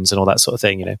headphones and all that sort of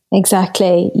thing,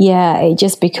 Exactly. Yeah. It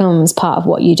just becomes part of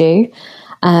what you do.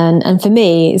 And for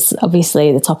me, it's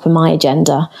obviously the top of my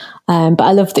agenda. But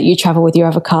I love that you travel with your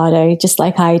avocado, just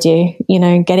like I do,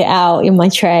 get it out in my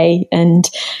tray and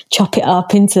chop it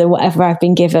up into whatever I've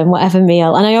been given, whatever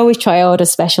meal. And I always try order a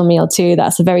special meal too.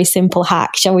 That's a very simple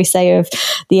hack, shall we say, of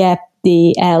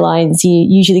the airlines. You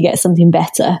usually get something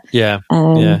better.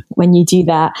 When you do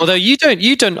that. Although you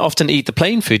don't often eat the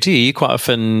plain food, do you? You quite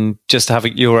often just have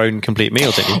your own complete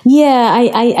meal, don't you? Yeah,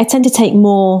 I tend to take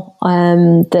more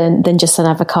than just an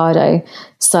avocado.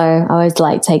 So I always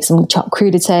take some chopped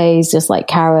crudités, just like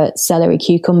carrots, celery,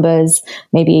 cucumbers,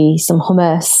 maybe some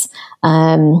hummus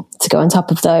to go on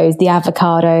top of those, the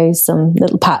avocados, some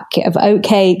little packet of oat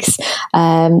cakes,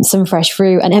 some fresh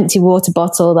fruit, an empty water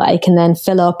bottle that I can then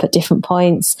fill up at different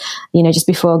points, just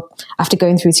after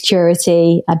going through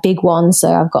security, a big one.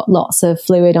 So I've got lots of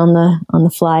fluid on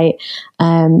the flight.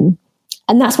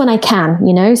 And that's when I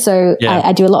can, so yeah.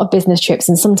 I do a lot of business trips,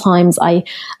 and sometimes I'm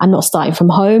not starting from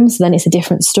home. So then it's a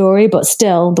different story, but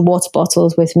still the water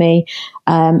bottle's with me.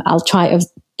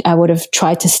 I would have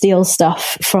tried to steal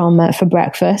stuff for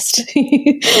breakfast,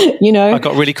 I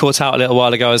got really caught out a little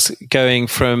while ago. I was going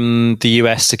from the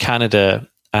US to Canada,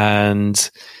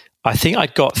 and I think I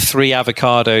got 3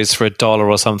 avocados for $1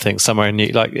 or something somewhere in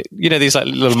these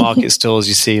little market stores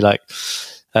you see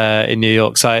in New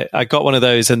York. So I got one of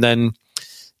those, and then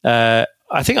I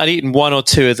think I'd eaten 1 or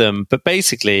 2 of them. But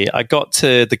basically, I got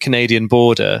to the Canadian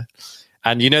border,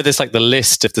 and there's the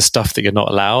list of the stuff that you're not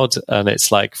allowed, and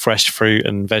it's like fresh fruit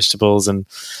and vegetables and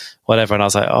whatever. And I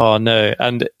was like, oh no.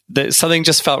 And something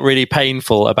just felt really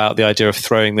painful about the idea of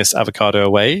throwing this avocado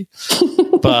away.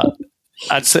 But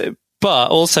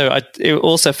also, it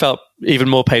also felt even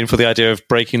more painful, the idea of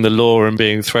breaking the law and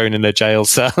being thrown in a jail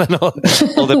cell and all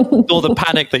the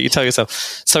panic that you tell yourself.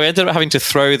 So I ended up having to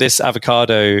throw this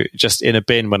avocado just in a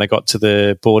bin when I got to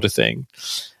the border thing.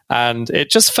 And it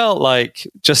just felt like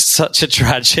just such a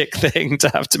tragic thing to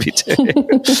have to be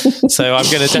doing. So I'm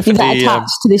going to definitely...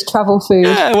 attached to this travel food.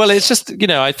 Yeah, well, it's just,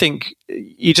 I think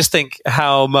you just think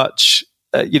how much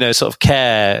sort of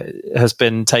care has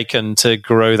been taken to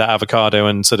grow that avocado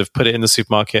and sort of put it in the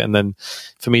supermarket and then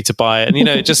for me to buy it. And,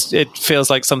 it feels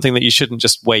like something that you shouldn't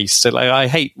just waste. Like, I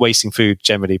hate wasting food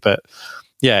generally, but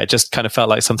yeah, it just kind of felt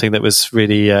like something that was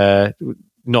really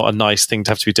not a nice thing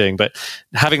to have to be doing. But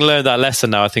having learned that lesson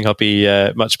now, I think I'll be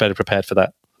much better prepared for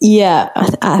that. Yeah,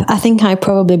 I think I've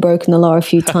probably broken the law a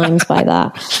few times by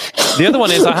that. The other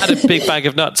one is I had a big bag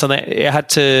of nuts and it had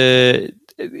to,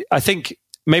 I think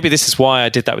maybe this is why I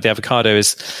did that with the avocado,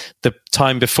 is the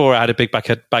time before I had a big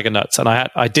bag of nuts and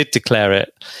I did declare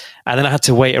it. And then I had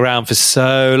to wait around for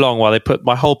so long while they put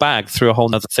my whole bag through a whole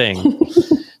nother thing.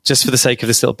 Just for the sake of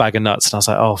this little bag of nuts. And I was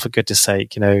like, oh, for goodness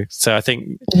sake, So I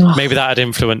think maybe that had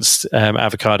influenced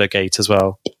Avocado Gate as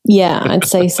well. Yeah, I'd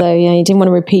say so. Yeah, you didn't want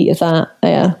to repeat of that.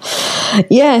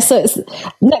 Yeah. So it's,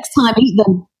 next time, eat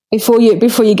them before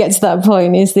you get to that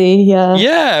point. Is the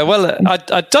Yeah. Well,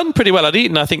 I'd done pretty well. I'd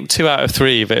eaten, I think, 2 out of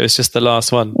 3, but it was just the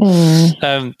last one.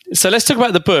 So let's talk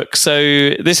about the book.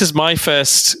 So this is my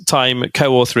first time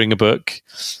co-authoring a book.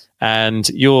 And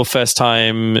your first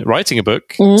time writing a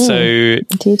book. So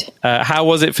indeed. How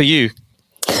was it for you?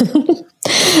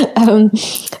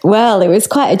 Well, it was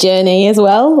quite a journey as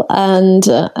well, and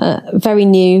very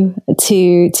new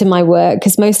to my work,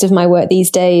 because most of my work these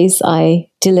days, I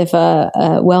deliver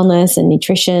wellness and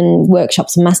nutrition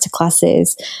workshops and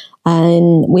masterclasses,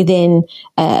 and within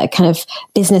kind of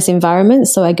business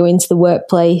environments. So I go into the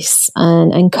workplace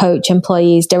and coach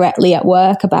employees directly at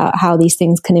work about how these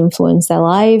things can influence their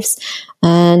lives.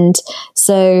 And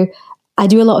so I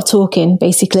do a lot of talking,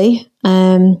 basically,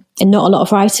 and not a lot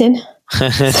of writing.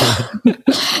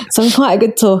 So I'm quite a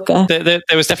good talker. There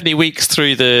was definitely weeks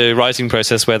through the writing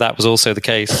process where that was also the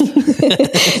case.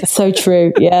 So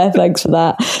true. Yeah, thanks for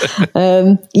that.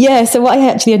 So what I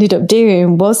actually ended up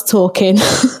doing was talking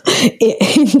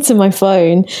into my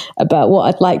phone about what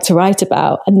I'd like to write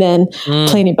about, and then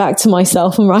playing it back to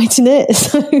myself and writing it.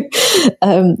 So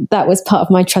that was part of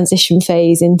my transition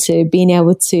phase into being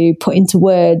able to put into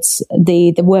words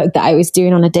the work that I was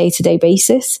doing on a day-to-day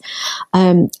basis.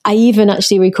 I even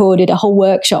actually recorded a whole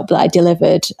workshop that I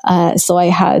delivered. So I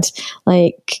had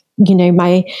the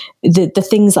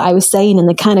things that I was saying and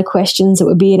the kind of questions that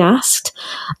were being asked.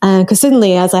 Because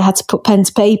suddenly, as I had to put pen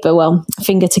to paper,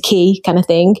 finger to key kind of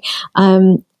thing,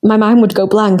 my mind would go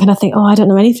blank and I think, I don't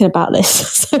know anything about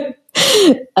this. So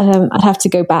I'd have to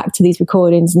go back to these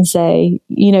recordings and say,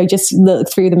 just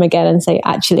look through them again and say,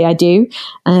 actually, I do.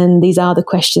 And these are the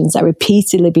questions that are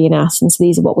repeatedly being asked. And so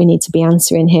these are what we need to be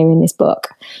answering here in this book.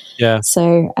 Yeah.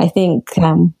 So I think,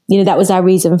 that was our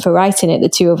reason for writing it. The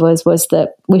two of us was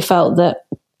that we felt that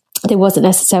there wasn't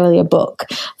necessarily a book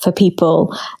for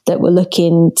people that were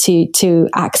looking to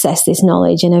access this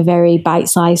knowledge in a very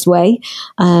bite-sized way,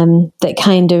 that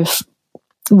kind of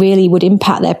really would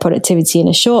impact their productivity in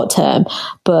a short term,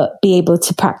 but be able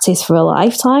to practice for a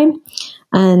lifetime.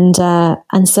 And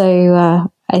so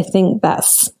I think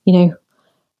that's,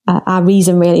 our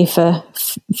reason really for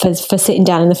sitting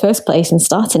down in the first place and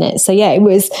starting it. So yeah, it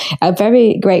was a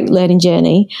very great learning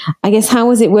journey. I guess, how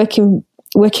was it working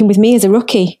with me as a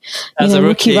rookie? As a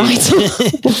rookie writer?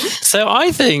 So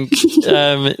I think,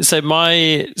 so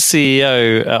my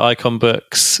CEO at Icon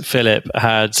Books, Philip,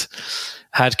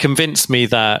 had convinced me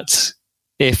that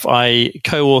if I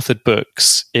co-authored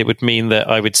books, it would mean that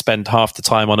I would spend half the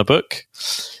time on a book.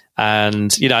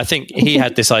 And, I think he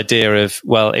had this idea of,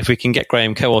 well, if we can get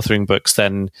Graham co-authoring books,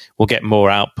 then we'll get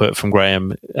more output from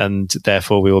Graham and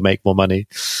therefore we will make more money.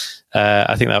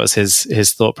 I think that was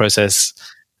his thought process.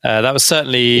 That was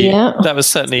certainly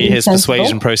his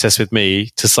persuasion process with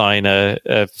me to sign a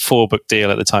 4-book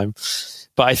deal at the time.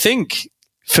 But I think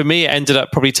for me, it ended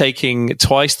up probably taking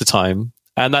twice the time.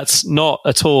 And that's not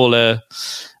at all a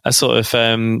sort of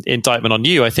indictment on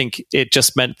you. I think it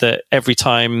just meant that every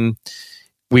time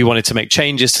we wanted to make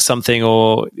changes to something,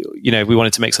 or we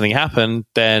wanted to make something happen,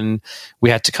 then we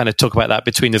had to kind of talk about that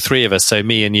between the three of us. So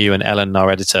me and you and Ellen, our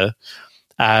editor.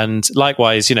 And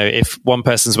likewise, if one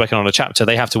person's working on a chapter,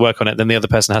 they have to work on it, then the other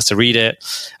person has to read it.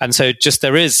 And so it just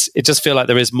feel like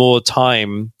there is more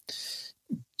time,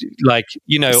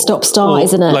 stop-start,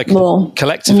 isn't it? More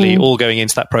collectively all going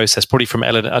into that process, probably from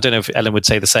Ellen. I don't know if Ellen would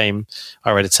say the same,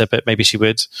 our editor, but maybe she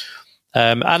would.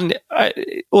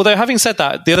 Although having said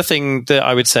that, the other thing that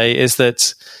I would say is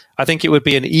that I think it would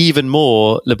be an even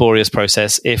more laborious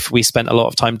process if we spent a lot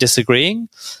of time disagreeing,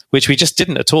 which we just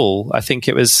didn't at all. I think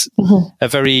it was a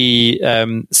very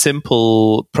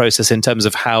simple process in terms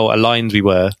of how aligned we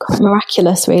were. Quite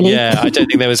miraculous, really. Yeah, I don't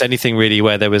think there was anything really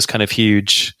where there was kind of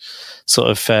huge sort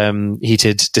of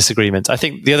heated disagreement. I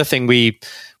think the other thing we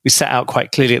set out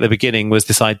quite clearly at the beginning was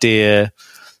this idea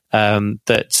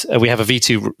that we have a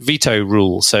veto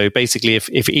rule. So basically,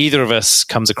 if either of us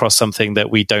comes across something that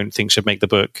we don't think should make the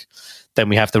book, then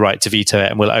we have the right to veto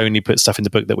it, and we'll only put stuff in the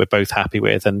book that we're both happy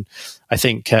with. And I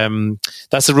think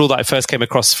that's a rule that I first came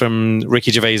across from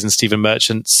Ricky Gervais and Stephen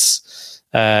Merchant's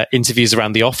interviews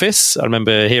around The Office. I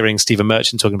remember hearing Stephen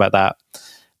Merchant talking about that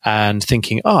and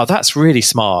thinking, oh, that's really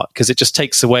smart, because it just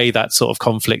takes away that sort of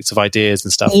conflict of ideas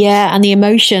and stuff. Yeah, and the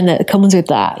emotion that comes with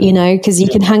that, because you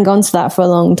can hang on to that for a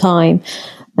long time.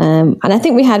 And I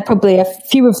think we had probably a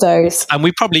few of those. And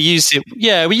we probably used it.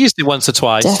 Yeah, we used it once or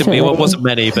twice. Definitely. It wasn't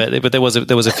many, but there was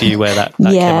a few where that came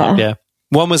up. Yeah.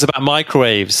 One was about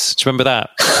microwaves. Do you remember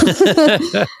that?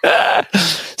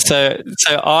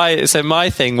 So my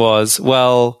thing was,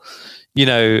 well,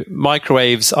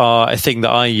 microwaves are a thing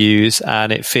that I use,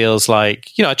 and it feels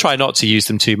like, I try not to use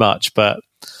them too much,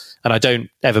 and I don't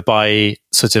ever buy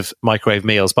sort of microwave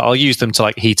meals, but I'll use them to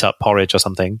like heat up porridge or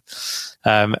something.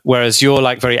 Whereas you're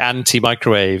like very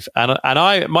anti-microwave. And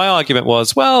my argument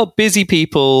was, well, busy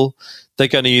people, they're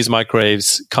going to use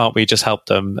microwaves. Can't we just help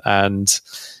them? And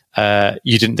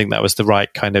you didn't think that was the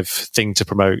right kind of thing to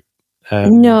promote.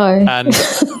 No.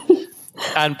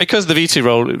 And because of the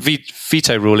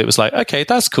veto rule, it was like, okay,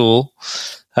 that's cool.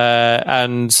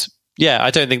 And yeah, I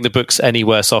don't think the book's any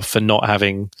worse off for not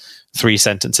having 3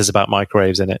 sentences about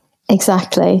microwaves in it.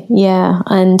 Exactly. Yeah.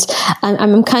 And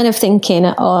I'm kind of thinking,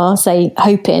 or say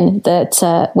hoping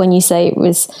that when you say it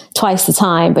was twice the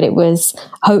time, but it was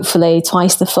hopefully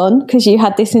twice the fun, because you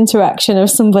had this interaction of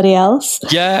somebody else.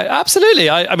 Yeah, absolutely.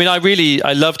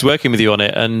 I loved working with you on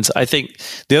it. And I think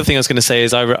the other thing I was going to say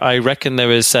is I reckon there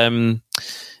was a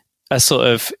sort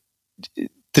of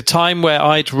the time where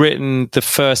I'd written the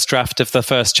first draft of the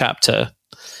first chapter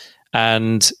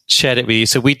and shared it with you.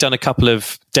 So we'd done a couple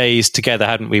of days together,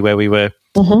 hadn't we, where we were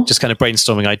just kind of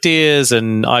brainstorming ideas,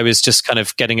 and I was just kind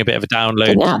of getting a bit of a download.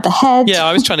 Getting out the head. Yeah,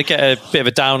 I was trying to get a bit of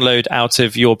a download out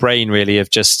of your brain, really, of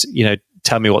just,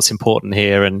 tell me what's important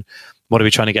here and what are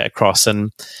we trying to get across.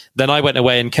 And then I went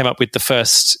away and came up with the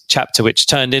first chapter, which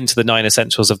turned into the 9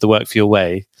 essentials of the Work for Your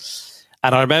Way.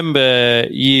 And I remember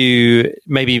you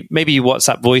maybe you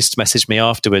WhatsApp voiced messaged me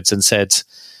afterwards and said,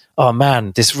 oh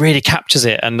man, this really captures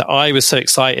it. And I was so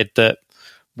excited that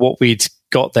what we'd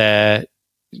got there,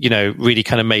 really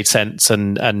kind of made sense,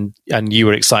 and you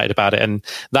were excited about it. And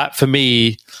that for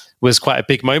me was quite a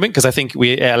big moment, because I think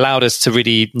it allowed us to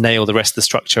really nail the rest of the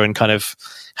structure and kind of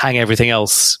hang everything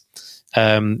else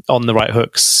on the right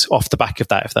hooks off the back of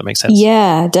that, if that makes sense.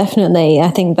 Yeah, definitely.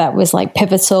 I think that was like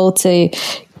pivotal to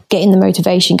getting the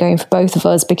motivation going for both of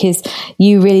us, because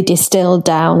you really distilled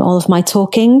down all of my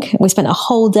talking. We spent a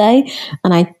whole day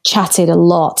and I chatted a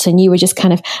lot, and you were just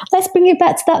kind of, let's bring it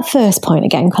back to that first point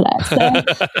again, Colette. So,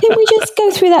 can we just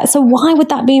go through that? So why would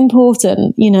that be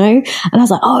important? And I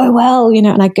was like, oh, well,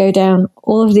 and I go down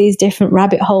all of these different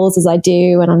rabbit holes as I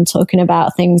do, and I'm talking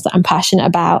about things that I'm passionate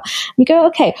about. You go,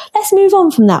 okay, let's move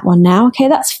on from that one now. Okay,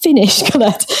 that's finished,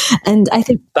 Colette. And I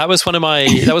think that was one of my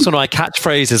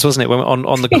catchphrases, wasn't it? When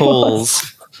on the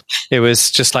calls, it was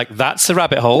just like, that's a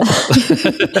rabbit hole.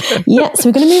 Yeah, so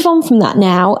we're going to move on from that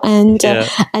now, and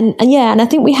I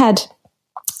think we had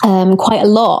quite a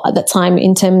lot at that time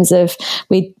in terms of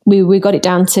we got it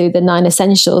down to the 9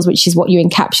 essentials, which is what you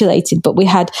encapsulated, but we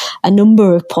had a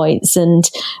number of points, and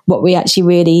what we actually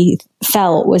really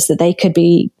felt was that they could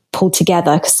be pulled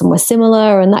together because some were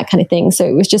similar and that kind of thing. So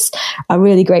it was just a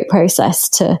really great process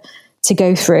to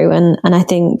go through. And I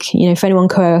think, for anyone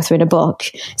co-authoring a book,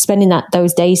 spending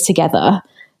those days together,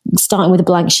 starting with a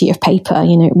blank sheet of paper,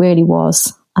 it really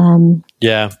was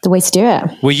the way to do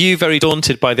it. Were you very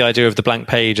daunted by the idea of the blank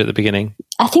page at the beginning?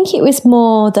 I think it was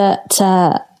more that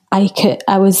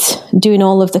I was doing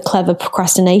all of the clever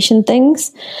procrastination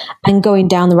things and going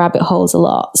down the rabbit holes a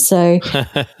lot. So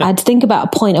I'd think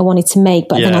about a point I wanted to make,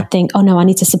 but then I'd think, oh no, I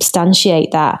need to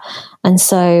substantiate that. And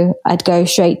so I'd go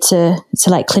straight to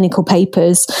like clinical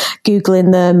papers,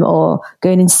 Googling them or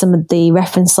going into some of the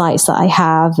reference sites that I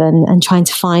have and trying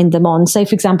to find them on, say,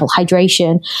 for example,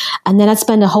 hydration. And then I'd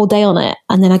spend a whole day on it.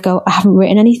 And then I'd go, I haven't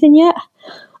written anything yet.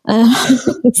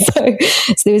 So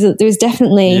there was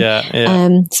definitely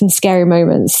some scary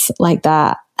moments like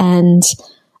that. And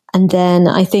then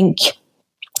I think,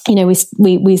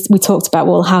 we talked about,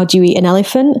 well, how do you eat an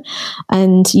elephant?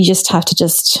 And you just have to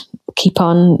just keep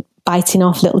on biting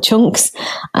off little chunks,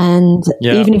 and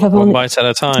even if I've one bite at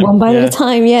a time,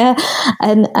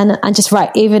 and just write.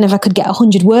 Even if I could get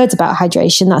 100 words about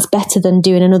hydration, that's better than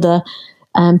doing another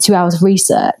 2 hours of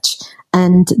research.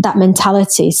 And that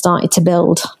mentality started to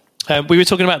build. We were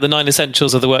talking about the 9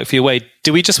 essentials of the Work for Your Way.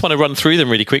 Do we just want to run through them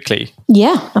really quickly?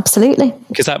 Yeah, absolutely.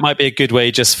 Because that might be a good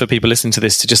way just for people listening to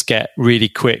this to just get really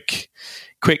quick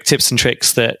tips and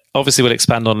tricks that obviously we'll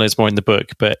expand on those more in the book.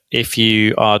 But if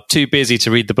you are too busy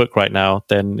to read the book right now,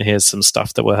 then here's some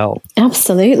stuff that will help.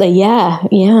 Absolutely. Yeah.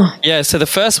 Yeah. So the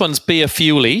first one's be a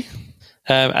fuelie.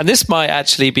 And this might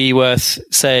actually be worth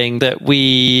saying that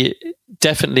we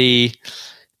definitely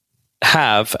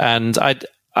have, and I'd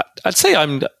say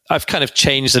I've kind of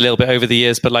changed a little bit over the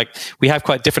years, but like we have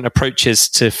quite different approaches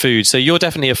to food. So you're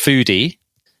definitely a foodie,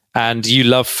 and you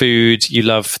love food, you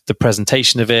love the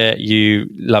presentation of it, you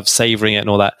love savoring it and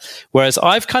all that. Whereas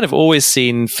I've kind of always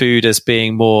seen food as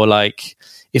being more like,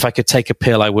 if I could take a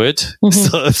pill, I would,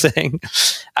 sort of thing.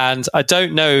 And I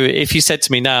don't know if you said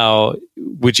to me now,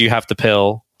 would you have the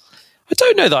pill? I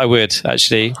don't know that I would,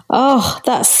 actually. Oh,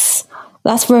 that's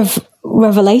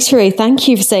revelatory. Thank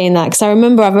you for saying that, because I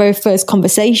remember our very first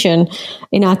conversation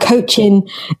in our coaching,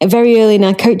 very early in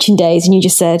our coaching days, and you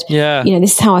just said,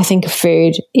 this is how I think of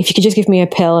food. If you could just give me a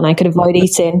pill and I could avoid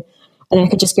eating and I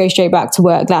could just go straight back to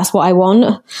work, that's what I want.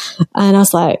 And I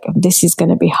was like, this is going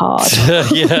to be hard.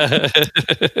 Yeah.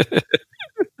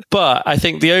 But I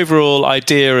think the overall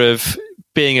idea of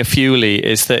being a fuelie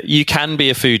is that you can be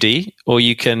a foodie, or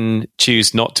you can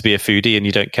choose not to be a foodie and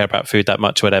you don't care about food that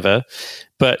much, whatever.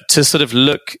 But to sort of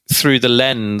look through the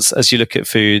lens as you look at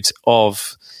food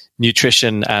of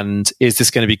nutrition and, is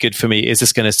this going to be good for me? Is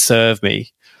this going to serve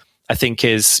me? I think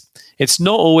it's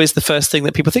not always the first thing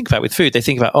that people think about with food. They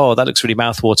think about, oh, that looks really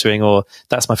mouthwatering, or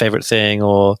that's my favorite thing,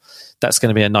 or that's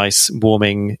going to be a nice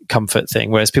warming comfort thing.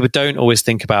 Whereas people don't always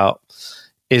think about,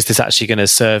 is this actually going to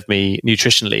serve me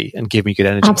nutritionally and give me good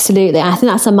energy? Absolutely. I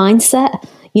think that's a mindset.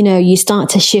 You start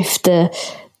to shift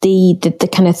the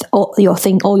kind of all your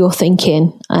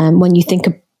thinking when you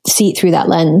see it through that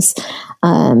lens,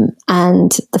 and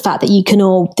the fact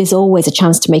that there's always a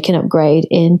chance to make an upgrade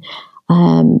in.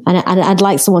 And I'd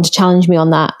like someone to challenge me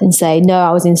on that and say, no,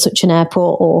 I was in such an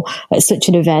airport or at such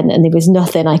an event and there was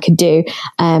nothing I could do,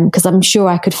 because I'm sure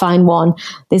I could find one.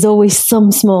 There's always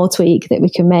some small tweak that we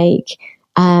can make,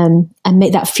 and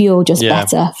make that fuel just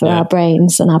better for our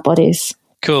brains and our bodies.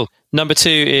 Cool. Number 2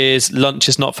 is lunch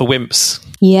is not for wimps.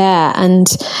 Yeah. And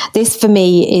this for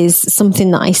me is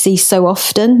something that I see so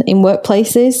often in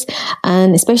workplaces,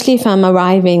 and especially if I'm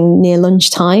arriving near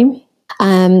lunchtime.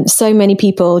 So many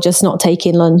people just not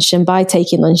taking lunch. And by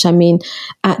taking lunch, I mean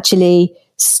actually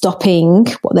stopping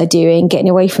what they're doing, getting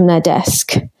away from their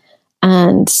desk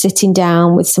and sitting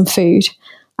down with some food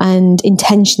and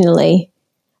intentionally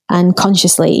and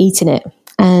consciously eating it.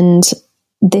 And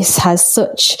this has so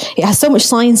much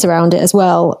science around it as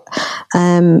well.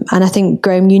 And I think,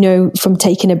 Graham, from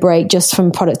taking a break just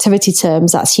from productivity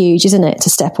terms, that's huge, isn't it? To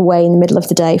step away in the middle of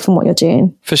the day from what you're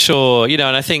doing. For sure. And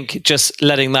I think just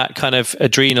letting that kind of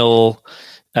adrenal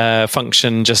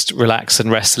function just relax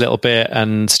and rest a little bit,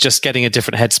 and just getting a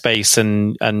different headspace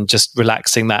and just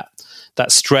relaxing that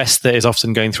stress that is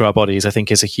often going through our bodies, I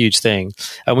think is a huge thing.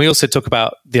 And we also talk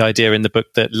about the idea in the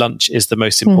book that lunch is the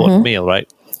most important meal,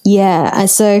 right? Yeah.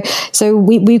 So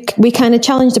we kind of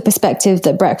challenge the perspective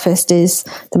that breakfast is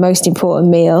the most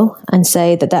important meal, and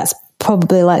say that that's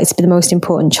probably likely to be the most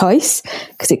important choice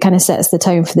because it kind of sets the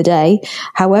tone for the day.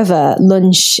 However,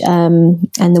 lunch and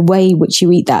the way in which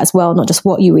you eat that as well, not just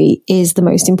what you eat, is the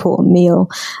most important meal.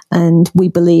 And we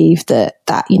believe that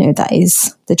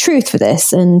is the truth for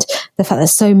this. And the fact that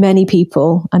so many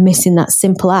people are missing that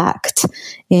simple act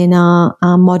in our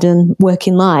modern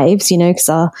working lives, because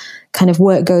our kind of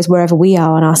work goes wherever we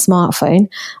are on our smartphone,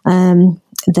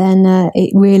 then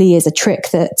it really is a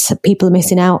trick that people are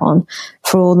missing out on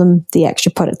for all the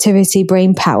extra productivity,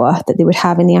 brain power that they would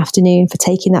have in the afternoon for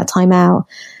taking that time out.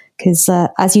 Because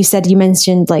as you said, you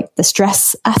mentioned like the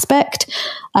stress aspect,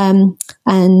 and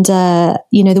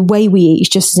the way we eat is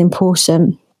just as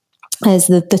important as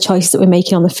the choice that we're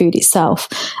making on the food itself.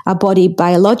 Our body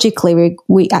biologically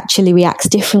we actually reacts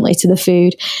differently to the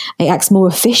food. It acts more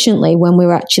efficiently when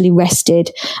we're actually rested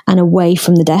and away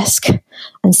from the desk.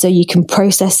 And so you can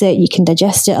process it, you can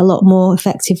digest it a lot more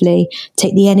effectively,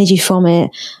 take the energy from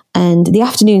it. And the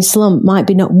afternoon slump might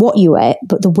be not what you ate,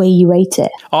 but the way you ate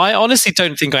it. I honestly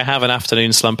don't think I have an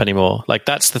afternoon slump anymore. Like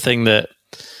that's the thing that,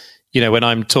 when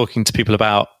I'm talking to people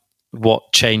about what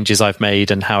changes I've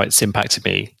made and how it's impacted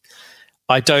me,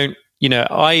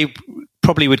 I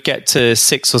probably would get to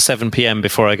 6 or 7 p.m.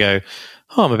 before I go,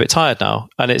 oh, I'm a bit tired now.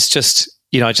 And it's just,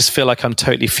 I just feel like I'm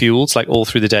totally fueled like all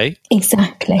through the day.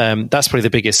 Exactly. That's probably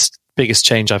the biggest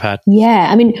change I've had. Yeah.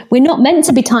 I mean, we're not meant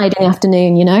to be tired in the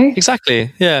afternoon,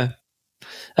 Exactly. Yeah.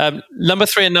 Number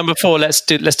 3 and number 4, let's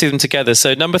do them together.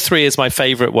 So number 3 is my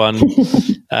favorite one.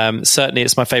 Certainly,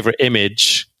 it's my favorite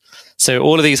image. So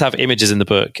all of these have images in the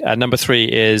book. And number 3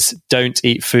 is don't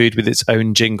eat food with its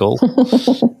own jingle.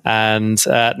 And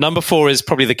number 4 is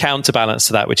probably the counterbalance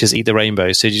to that, which is eat the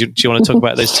rainbow. So do you want to talk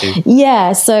about those two?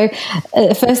 Yeah. So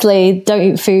firstly, don't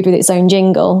eat food with its own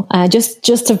jingle. Just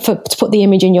to put the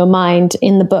image in your mind,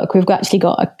 in the book, we've actually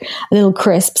got a little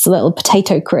crisp, a little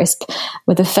potato crisp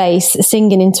with a face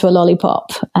singing into a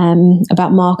lollipop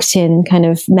about marketing kind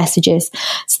of messages.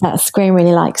 So Graham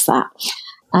really likes that.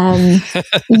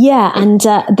 Yeah. And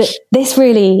this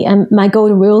really, my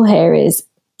golden rule here is,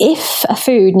 if a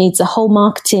food needs a whole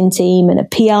marketing team and a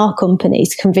PR company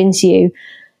to convince you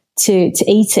to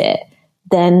eat it,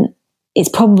 then it's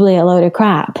probably a load of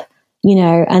crap,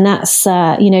 and that's,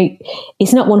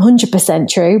 it's not 100%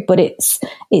 true, but it's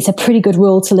a pretty good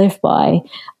rule to live by.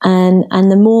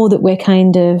 And the more that we're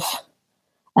kind of,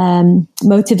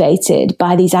 motivated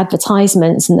by these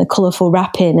advertisements and the colourful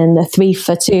wrapping and the 3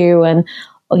 for 2 and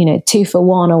 2 for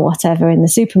 1 or whatever in the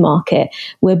supermarket,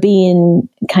 we're being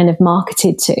kind of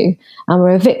marketed to, and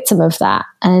we're a victim of that.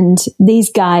 And these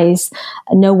guys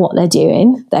know what they're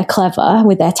doing. They're clever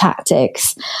with their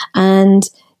tactics. And,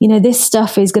 this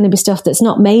stuff is going to be stuff that's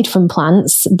not made from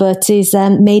plants, but is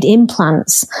made in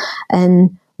plants.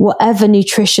 And whatever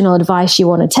nutritional advice you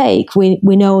want to take, we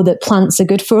know that plants are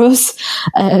good for us.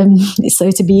 So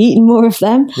to be eating more of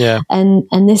them. Yeah.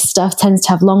 And this stuff tends to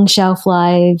have long shelf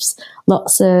lives,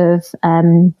 lots of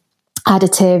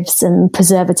additives and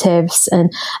preservatives,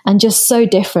 and just so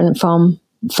different from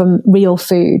real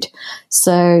food.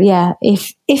 So yeah,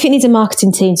 if it needs a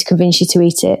marketing team to convince you to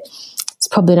eat it, it's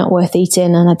probably not worth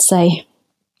eating. And I'd say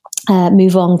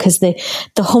move on, because the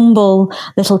humble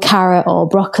little carrot or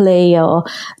broccoli or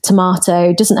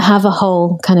tomato doesn't have a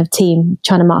whole kind of team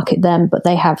trying to market them, but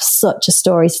they have such a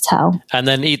story to tell. And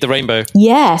then eat the rainbow.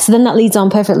 Yeah, so then that leads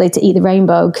on perfectly to eat the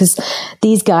rainbow, because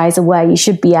these guys are where you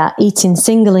should be at, eating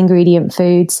single ingredient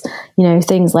foods,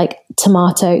 things like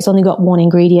tomato. It's only got one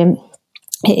ingredient.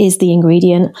 It is the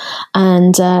ingredient.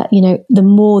 And, the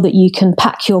more that you can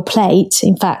pack your plate,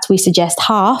 in fact, we suggest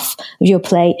half of your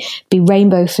plate be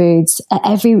rainbow foods at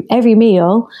every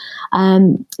meal,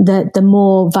 the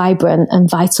more vibrant and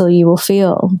vital you will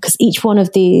feel, because each one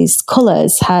of these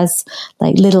colours has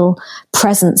like little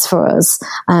presents for us,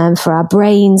 for our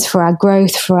brains, for our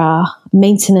growth, for our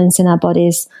maintenance in our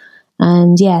bodies.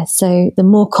 And yeah, so the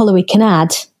more colour we can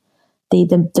add,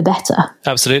 the better.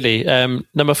 Absolutely.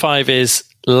 Number 5 is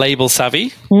label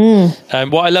savvy.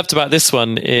 What I loved about this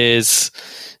one is,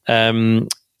 so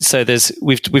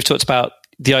we've talked about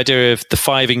the idea of the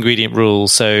 5 ingredient rule.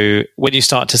 So when you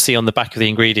start to see on the back of the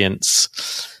ingredients,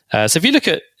 so if you look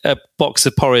at a box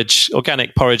of porridge,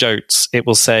 organic porridge oats, it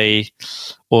will say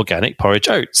organic porridge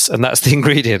oats, and that's the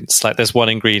ingredients. Like there's one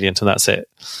ingredient and that's it.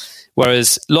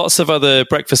 Whereas lots of other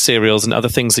breakfast cereals and other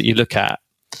things that you look at,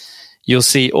 you'll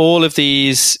see all of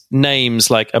these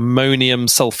names like ammonium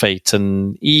sulfate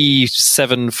and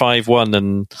E751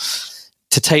 and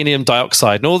titanium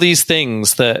dioxide and all these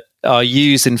things that are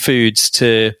used in foods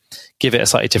to give it a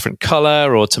slightly different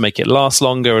color or to make it last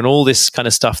longer, and all this kind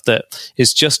of stuff that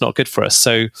is just not good for us.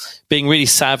 So being really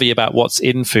savvy about what's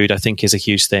in food, I think, is a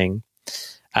huge thing.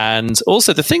 And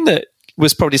also the thing that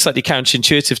was probably slightly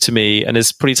counterintuitive to me and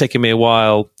has probably taken me a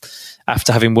while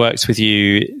after having worked with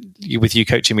you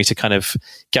coaching me to kind of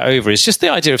get over, is just the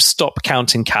idea of stop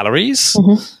counting calories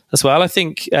as well. I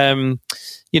think, when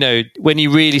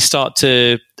you really start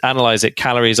to analyze it,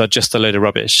 calories are just a load of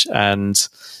rubbish, and,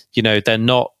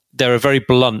 they're a very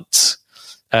blunt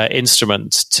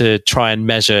instrument to try and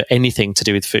measure anything to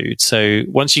do with food. So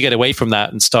once you get away from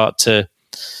that and start to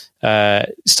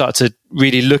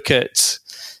really look at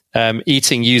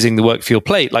eating using the work for your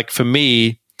plate, like for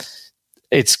me,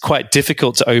 it's quite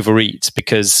difficult to overeat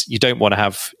because you don't want to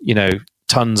have,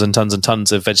 tons and tons and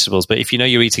tons of vegetables. But if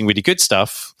you're eating really good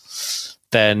stuff,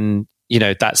 then,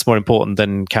 that's more important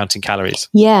than counting calories.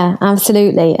 Yeah,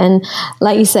 absolutely. And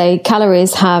like you say,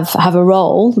 calories have a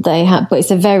role. But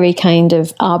it's a very kind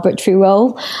of arbitrary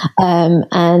role.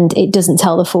 And it doesn't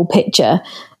tell the full picture.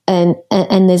 And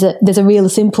there's a real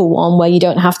simple one where you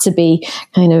don't have to be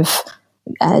kind of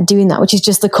doing that, which is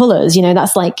just the colours.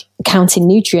 That's like counting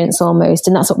nutrients almost,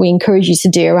 and that's what we encourage you to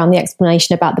do around the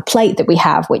explanation about the plate that we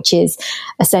have, which is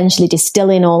essentially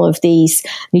distilling all of these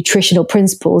nutritional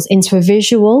principles into a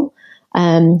visual,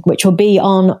 which will be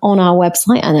on our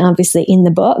website and obviously in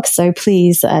the book. So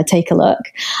please take a look.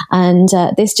 And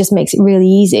this just makes it really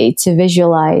easy to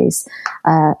visualize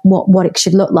what it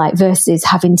should look like versus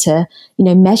having to,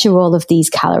 measure all of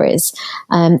these calories.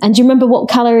 And do you remember what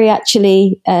calorie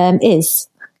actually is,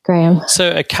 Graham?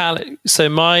 So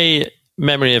my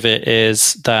memory of it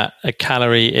is that a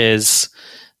calorie is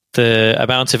the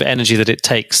amount of energy that it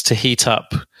takes to heat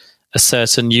up a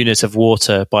certain unit of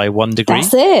water by 1 degree.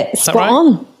 That's it. Spot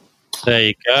on. There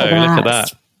you go. Look at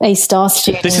that. A-star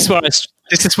student. This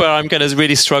is where I'm going to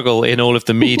really struggle in all of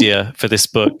the media for this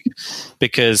book,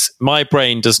 because my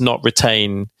brain does not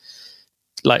retain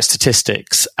like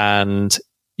statistics and,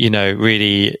 you know,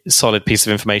 really solid piece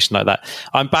of information like that.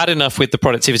 I'm bad enough with the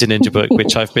Productivity Ninja book,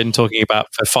 which I've been talking about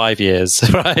for 5 years,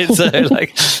 right?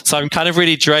 So I'm kind of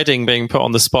really dreading being put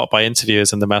on the spot by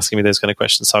interviewers and them asking me those kind of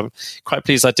questions. So I'm quite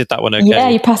pleased I did that one okay. Yeah,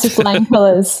 you passed with flying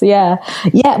colours. Yeah.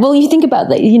 Well, you think about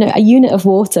that, you know, a unit of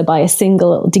water by a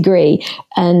single degree,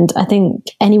 and I think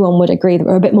anyone would agree that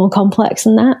we're a bit more complex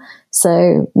than that.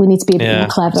 So we need to be a bit more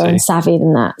clever and savvy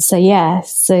than that. So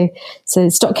so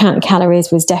stop counting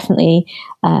calories was definitely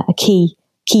a key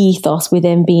ethos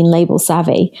within being label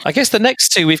savvy. I guess the next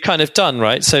two we've kind of done,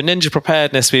 right? So ninja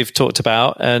preparedness we've talked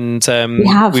about, and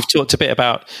we've talked a bit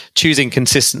about choosing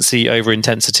consistency over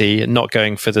intensity and not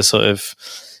going for the sort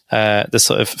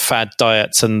of fad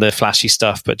diets and the flashy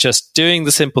stuff, but just doing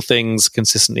the simple things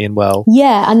consistently and well.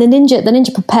 Yeah, and the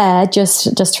ninja prepare,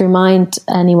 just to remind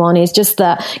anyone, is just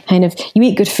that kind of, you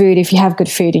eat good food if you have good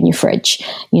food in your fridge,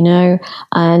 you know,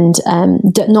 and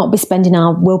not be spending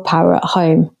our willpower at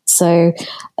home. So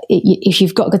if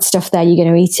you've got good stuff there, you're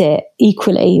going to eat it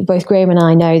equally. Both Graham and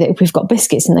I know that if we've got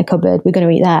biscuits in the cupboard, we're going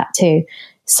to eat that too.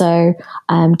 So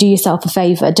do yourself a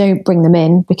favour, don't bring them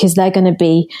in, because they're going to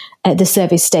be at the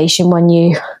service station when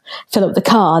you fill up the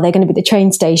car. They're going to be at the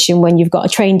train station when you've got a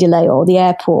train delay, or the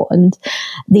airport. And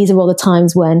these are all the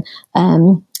times when,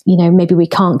 you know, maybe we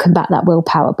can't combat that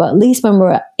willpower. But at least when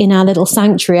we're in our little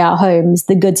sanctuary, our homes,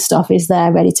 the good stuff is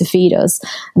there ready to feed us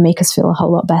and make us feel a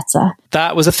whole lot better.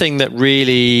 That was a thing that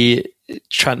really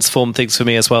transformed things for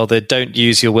me as well, the don't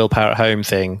use your willpower at home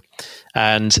thing.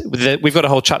 And we've got a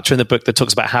whole chapter in the book that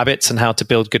talks about habits and how to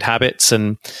build good habits,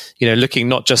 and, you know, looking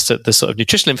not just at the sort of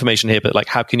nutritional information here, but like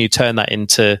how can you turn that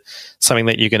into something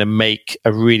that you're going to make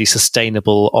a really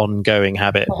sustainable, ongoing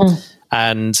habit. Mm-hmm.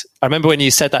 And I remember when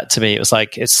you said that to me, it was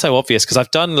like, it's so obvious, because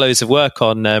I've done loads of work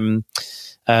on,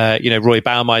 you know, Roy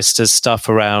Baumeister's stuff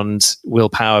around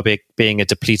willpower being a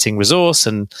depleting resource,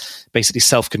 and basically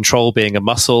self-control being a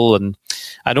muscle, and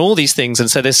all these things. And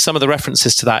so there's some of the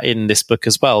references to that in this book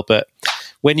as well. But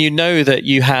when you know that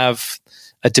you have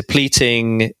a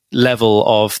depleting level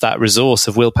of that resource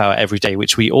of willpower every day,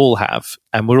 which we all have,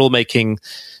 and we're all making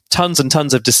tons and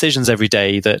tons of decisions every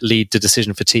day that lead to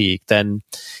decision fatigue, then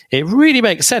it really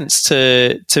makes sense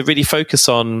to really focus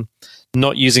on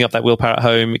not using up that willpower at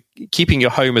home, keeping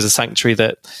your home as a sanctuary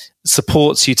that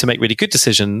supports you to make really good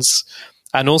decisions.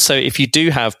 And also, if you do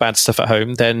have bad stuff at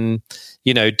home, then,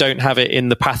 you know, don't have it in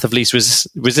the path of least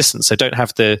resistance. So don't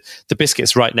have the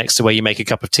biscuits right next to where you make a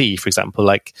cup of tea, for example.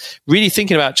 Like, really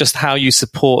thinking about just how you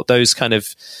support those kind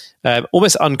of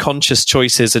almost unconscious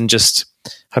choices and just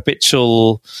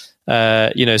habitual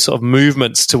you know, sort of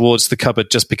movements towards the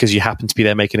cupboard just because you happen to be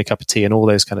there making a cup of tea, and all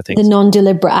those kind of things. The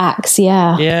non-deliberate acts,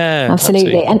 yeah,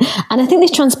 absolutely. And I think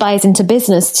this transpires into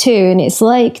business too. And it's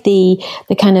like the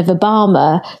kind of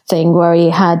Obama thing where he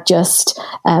had just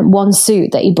one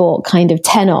suit that he bought kind of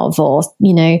 10 of, or,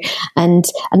 you know, and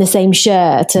the same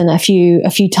shirt and a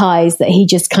few ties that he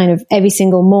just kind of every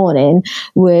single morning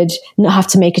would not have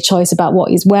to make a choice about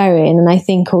what he's wearing. And I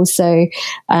think also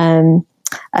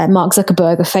Mark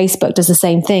Zuckerberg of Facebook does the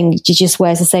same thing. He just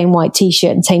wears the same white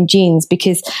t-shirt and same jeans,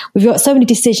 because we've got so many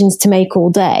decisions to make all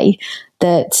day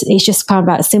that it's just kind of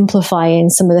about simplifying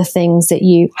some of the things that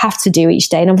you have to do each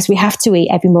day. And obviously we have to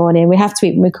eat every morning. We have to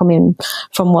eat when we come in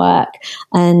from work.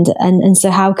 And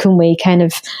so how can we kind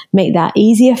of make that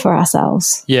easier for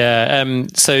ourselves? Yeah.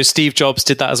 So Steve Jobs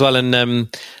did that as well. And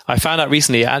I found out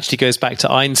recently, it actually goes back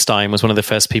to Einstein was one of the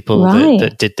first people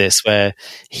that did this, where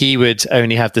he would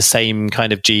only have the same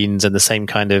kind of jeans and the same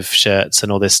kind of shirts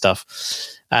and all this stuff.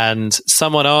 And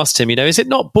someone asked him, you know, is it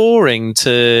not boring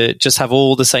to just have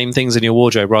all the same things in your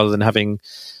wardrobe rather than having,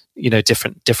 you know,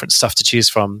 different stuff to choose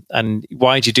from? And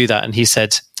why do you do that? And he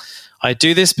said, I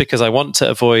do this because I want to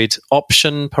avoid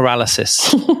option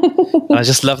paralysis. I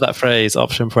just love that phrase,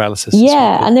 option paralysis. Yeah,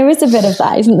 really cool. And there is a bit of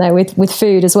that, isn't there, with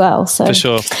food as well? So. For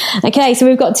sure. Okay, so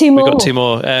we've got two more.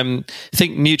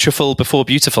 Think Nutriful before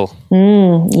beautiful.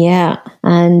 Yeah,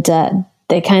 and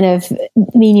the kind of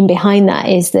meaning behind that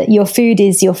is that your food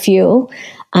is your fuel,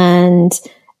 and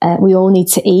we all need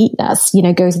to eat. That's, you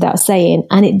know, goes without saying,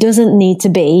 and it doesn't need to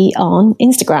be on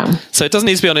Instagram. So it doesn't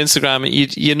need to be on Instagram.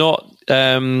 You're not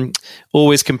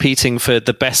always competing for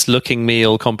the best looking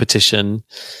meal competition,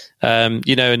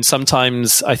 you know. And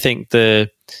sometimes I think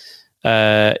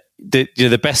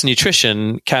the best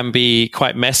nutrition can be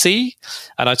quite messy.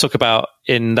 And I talk about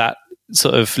in that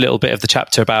sort of little bit of the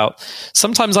chapter about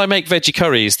sometimes I make veggie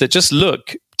curries that just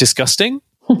look disgusting,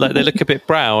 like they look a bit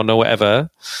brown or whatever.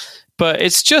 But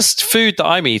it's just food that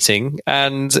I'm eating,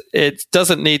 and it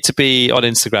doesn't need to be on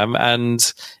Instagram,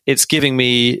 and it's giving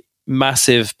me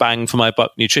massive bang for my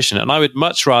buck nutrition. And I would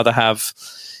much rather have,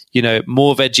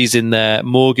 more veggies in there,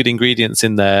 more good ingredients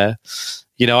in there.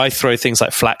 I throw things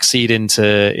like flaxseed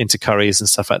into curries and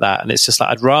stuff like that. And it's just like,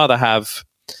 I'd rather have,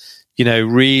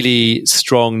 really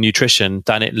strong nutrition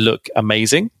than it look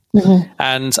amazing. Mm-hmm.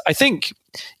 And I think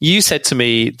you said to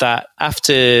me that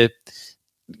after,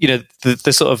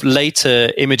 the sort of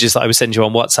later images that I would send you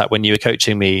on WhatsApp when you were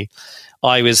coaching me,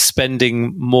 I was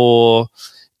spending more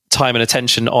time and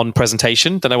attention on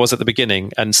presentation than I was at the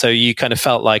beginning. And so you kind of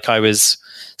felt like I was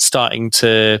starting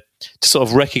to sort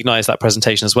of recognize that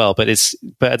presentation as well. But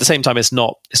at the same time, it's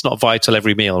not vital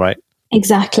every meal, right?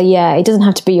 Exactly. Yeah. It doesn't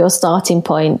have to be your starting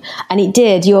point. And it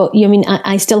did.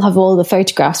 I still have all the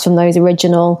photographs from those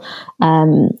original,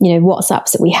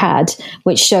 WhatsApps that we had,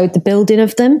 which showed the building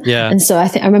of them. Yeah. And so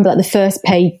I remember like the first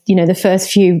page, the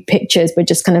first few pictures were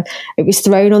just kind of, it was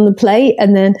thrown on the plate.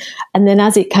 And then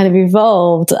as it kind of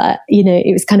evolved,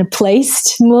 it was kind of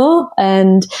placed more,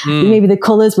 and maybe the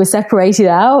colors were separated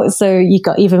out. So you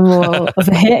got even more of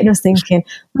a hit. And I was thinking,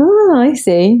 oh, I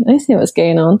see what's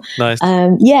going on. Nice.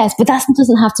 Yes, but that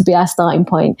doesn't have to be our starting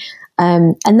point.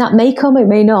 And that may come, it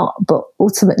may not, but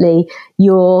ultimately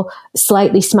your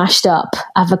slightly smashed up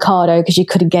avocado, because you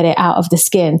couldn't get it out of the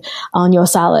skin on your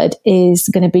salad, is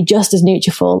going to be just as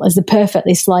nutritious as the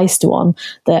perfectly sliced one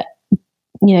that,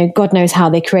 God knows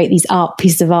how they create these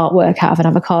pieces of artwork out of an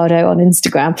avocado on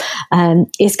Instagram.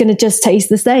 It's going to just taste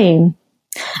the same.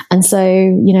 And so,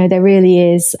 there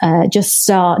really is, just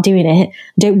start doing it.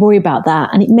 Don't worry about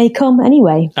that. And it may come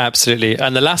anyway. Absolutely.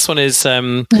 And the last one is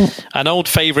an old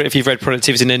favorite, if you've read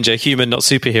Productivity Ninja, Human Not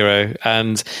Superhero.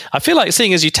 And I feel like,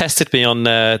 seeing as you tested me on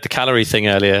the calorie thing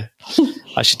earlier,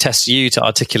 I should test you to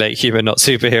articulate Human Not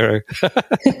Superhero.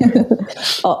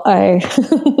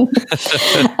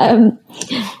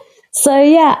 So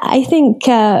yeah, I think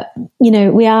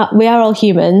we are all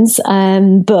humans,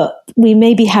 but we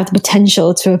maybe have the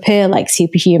potential to appear like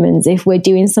superhumans if we're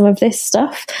doing some of this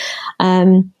stuff.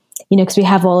 Because we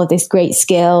have all of this great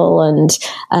skill, and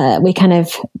we're kind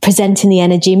of presenting the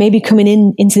energy. Maybe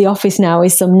coming into the office now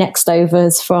with some next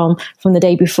overs from the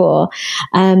day before,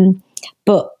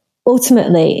 but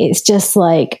ultimately, it's just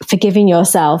like forgiving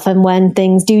yourself. And when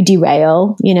things do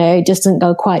derail, just don't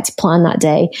go quite to plan that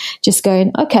day, just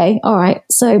going, okay, all right,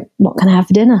 so what can I have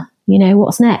for dinner?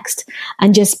 What's next?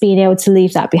 And just being able to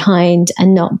leave that behind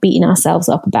and not beating ourselves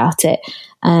up about it.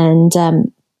 And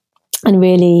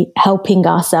really helping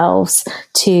ourselves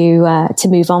to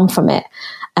move on from it.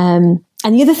 And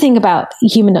the other thing about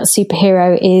Human Not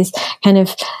Superhero is kind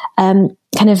of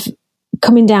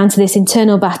coming down to this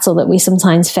internal battle that we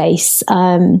sometimes face,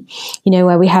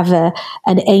 where we have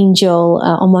an angel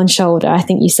on one shoulder, I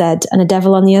think you said, and a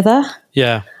devil on the other.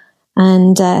 Yeah.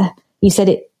 And you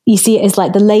said you see it as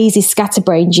like the lazy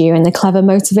scatterbrained you and the clever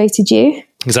motivated you.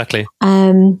 Exactly.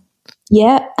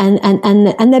 Yeah.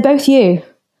 And they're both you.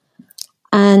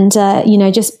 And,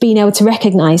 just being able to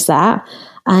recognize that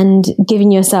and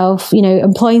giving yourself,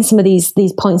 employing some of these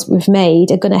points we've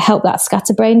made are going to help that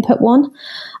scatterbrain put one.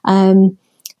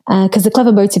 Because the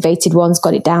clever motivated one's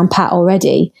got it down pat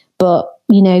already. But,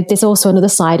 there's also another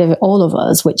side of all of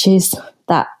us, which is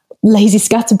that lazy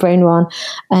scatterbrain one,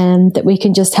 that we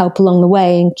can just help along the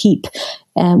way and keep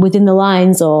within the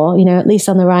lines, or, at least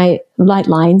on the right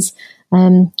lines,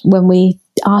 when we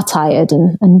are tired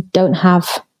and don't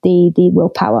have the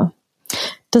willpower.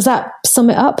 Does that sum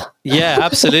it up? Yeah,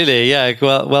 absolutely. Yeah,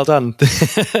 well done.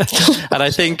 And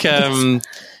I think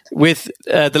with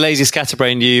the lazy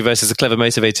scatterbrained you versus the clever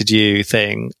motivated you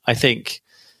thing, I think,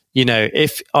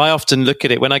 if I often look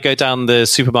at it when I go down the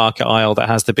supermarket aisle that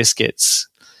has the biscuits,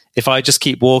 if I just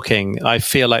keep walking, I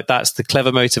feel like that's the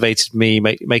clever motivated me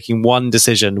making one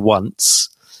decision once,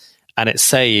 and it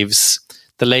saves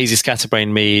the lazy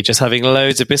scatterbrain me just having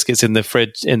loads of biscuits in the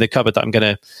fridge, in the cupboard, that I'm going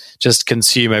to just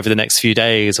consume over the next few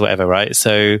days or whatever, right?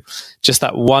 So just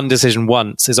that one decision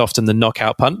once is often the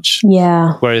knockout punch.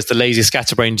 Yeah. Whereas the lazy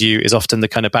scatterbrained you is often the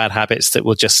kind of bad habits that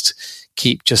will just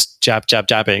keep just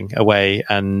jabbing away,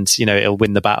 and it'll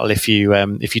win the battle if you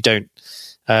don't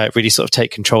really sort of take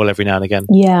control every now and again.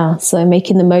 Yeah. So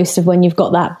making the most of when you've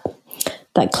got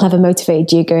that clever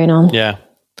motivated you going on. Yeah.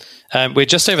 We're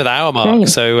just over the hour mark, Great.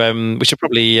 so we should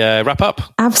probably wrap up.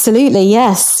 Absolutely,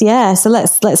 yes, yeah. So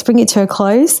let's bring it to a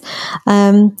close.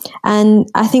 And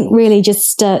I think really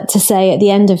just to say at the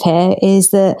end of here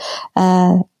is that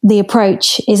the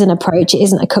approach is an approach. It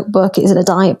isn't a cookbook. It isn't a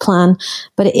diet plan,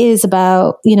 but it is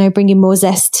about, bringing more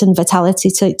zest and vitality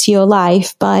to your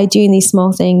life by doing these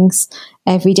small things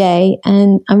every day.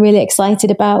 And I'm really excited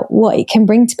about what it can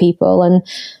bring to people, and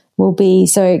will be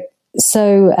so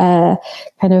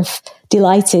kind of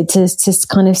delighted to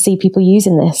kind of see people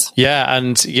using this. Yeah.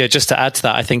 And just to add to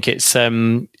that, I think it's, I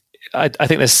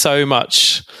think there's so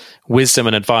much wisdom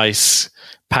and advice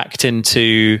packed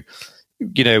into,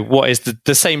 what is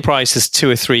the same price as 2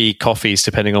 or 3 coffees,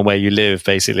 depending on where you live,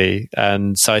 basically.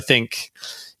 And so I think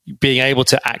being able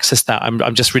to access that,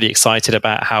 I'm just really excited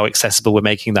about how accessible we're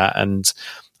making that. And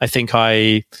I think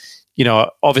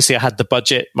obviously I had the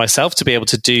budget myself to be able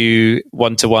to do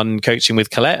one-to-one coaching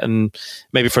with Colette, and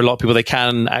maybe for a lot of people they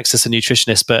can access a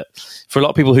nutritionist, but for a lot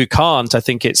of people who can't, I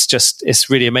think it's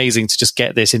really amazing to just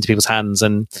get this into people's hands.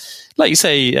 And like you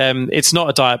say, it's not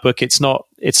a diet book, it's not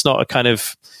a kind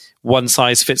of one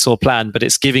size fits all plan, but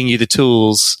it's giving you the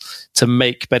tools to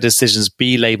make better decisions,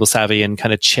 be label savvy, and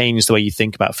kind of change the way you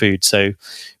think about food. So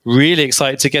really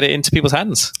excited to get it into people's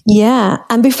hands. Yeah.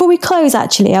 And before we close,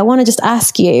 actually, I want to just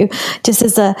ask you, just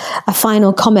as a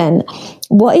final comment,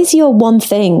 what is your one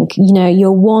thing,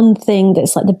 your one thing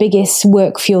that's like the biggest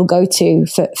work fuel go-to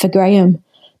for Graham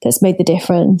that's made the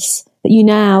difference, that you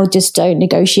now just don't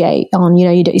negotiate on,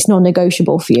 it's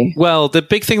non-negotiable for you? Well, the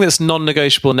big thing that's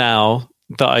non-negotiable now,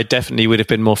 that I definitely would have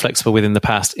been more flexible with in the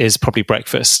past, is probably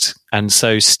breakfast. And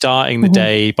so starting the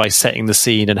day by setting the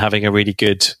scene and having a really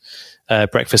good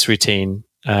breakfast routine.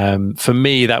 For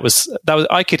me, that was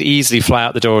I could easily fly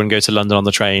out the door and go to London on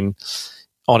the train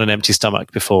on an empty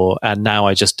stomach before, and now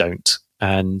I just don't.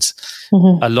 And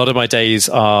a lot of my days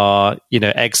are,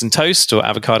 eggs and toast or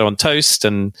avocado on toast,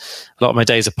 and a lot of my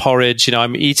days are porridge.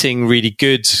 I'm eating really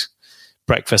good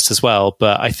breakfast as well,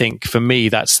 but I think for me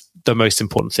that's the most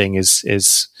important thing is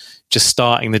just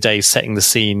starting the day, setting the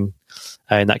scene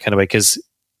in that kind of way, because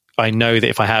I know that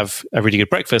if I have a really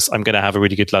good breakfast, I'm going to have a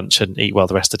really good lunch and eat well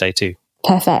the rest of the day too.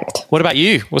 Perfect. What about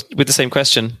you? With the same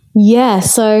question? Yeah.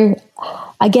 So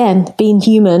again, being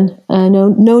human,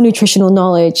 no nutritional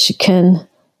knowledge can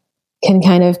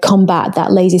kind of combat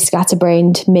that lazy,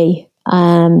 scatterbrained me.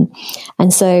 And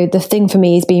so the thing for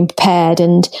me is being prepared.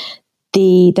 And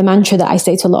the mantra that I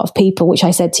say to a lot of people, which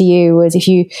I said to you, was if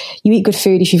you eat good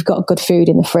food, if you've got good food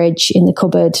in the fridge, in the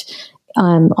cupboard,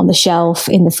 on the shelf,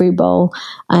 in the fruit bowl,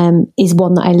 is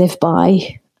one that I live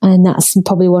by. And that's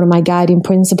probably one of my guiding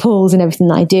principles in everything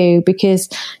that I do, because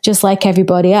just like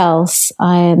everybody else,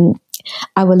 I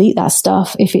will eat that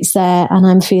stuff if it's there and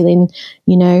I'm feeling,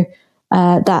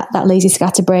 that lazy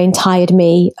scatterbrain tired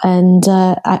me, and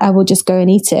I will just go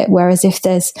and eat it. Whereas if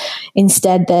there's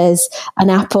an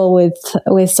apple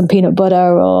with some peanut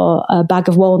butter or a bag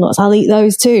of walnuts, I'll eat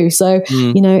those too. So,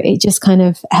 it just kind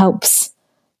of helps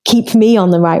keep me on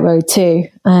the right road too.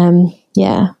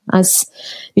 As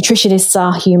nutritionists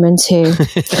are human too.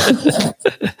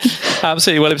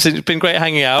 Absolutely. Well, it's been great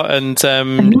hanging out, and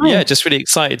just really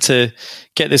excited to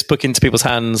get this book into people's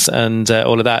hands and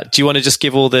all of that. Do you want to just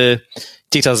give all the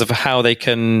details of how they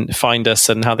can find us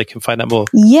and how they can find out more?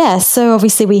 Yeah, so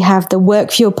obviously we have the Work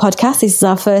Fuel podcast. This is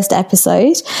our first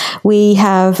episode. We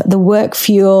have the Work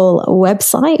Fuel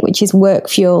website, which is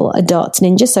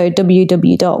workfuel.ninja, so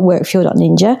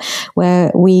www.workfuel.ninja,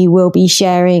 where we will be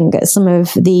sharing some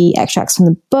of the extracts from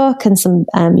the book and some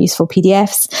useful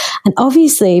PDFs. And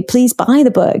obviously, please buy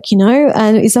the book,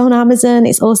 and it's on Amazon.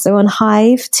 It's also on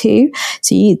Hive too.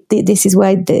 So this is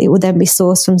where it will then be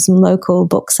sourced from some local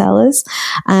booksellers.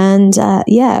 And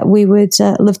we would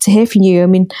love to hear from you. I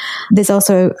mean, there's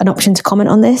also an option to comment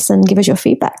on this and give us your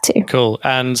feedback too. Cool.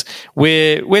 And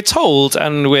we're told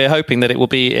and we're hoping that it will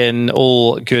be in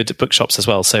all good bookshops as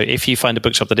well. So if you find a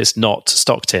bookshop that it's not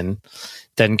stocked in,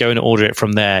 then go and order it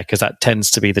from there, because that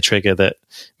tends to be the trigger that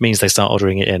means they start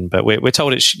ordering it in. But we're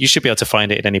told you should be able to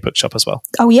find it in any bookshop as well.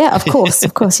 Oh yeah, of course,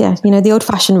 yeah. The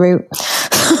old-fashioned route.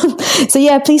 So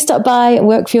yeah, please stop by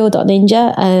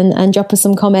workfuel.ninja and drop us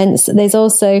some comments. There's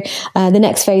also the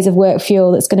next phase of Work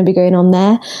Fuel that's going to be going on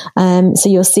there. So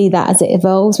you'll see that as it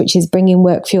evolves, which is bringing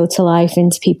Work Fuel to life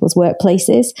into people's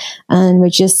workplaces. And we're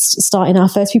just starting our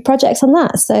first few projects on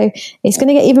that. So it's going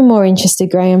to get even more interesting,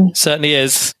 Graham. Certainly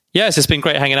is. Yes, it's been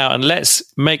great hanging out, and let's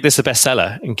make this a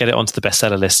bestseller and get it onto the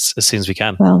bestseller lists as soon as we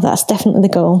can. Well, that's definitely the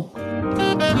goal.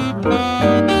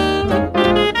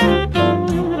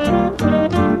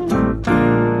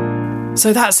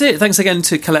 So that's it. Thanks again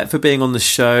to Colette for being on the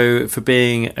show, for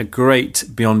being a great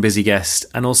Beyond Busy guest,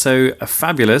 and also a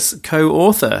fabulous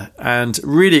co-author. And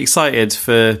really excited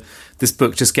for this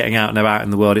book just getting out and about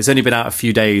in the world. It's only been out a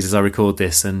few days as I record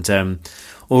this, and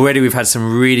already we've had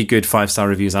some really good 5-star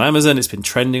reviews on Amazon. It's been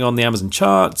trending on the Amazon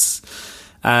charts.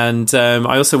 And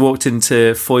I also walked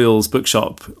into Foyle's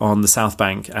bookshop on the South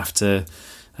Bank after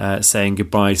saying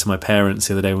goodbye to my parents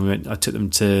the other day when I took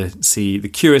them to see The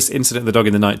Curious Incident of the Dog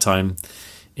in the Nighttime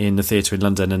in the theatre in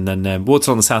London, and then walked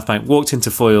on the South Bank, walked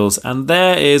into Foyle's, and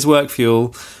there is Work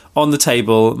Fuel on the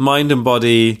table, Mind and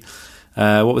Body,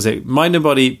 Mind and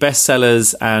Body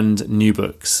bestsellers and new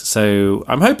books. So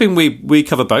I'm hoping we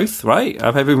cover both, right?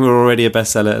 I'm hoping we're already a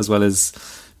bestseller as well as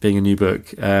being a new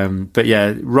book. But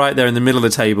yeah, right there in the middle of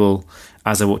the table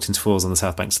as I walked into Foyle's on the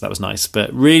South Bank, so that was nice.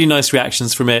 But really nice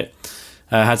reactions from it.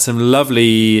 Had some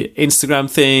lovely Instagram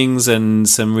things and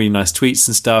some really nice tweets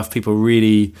and stuff. People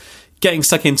really getting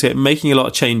stuck into it, making a lot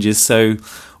of changes. So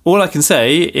all I can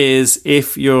say is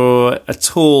if you're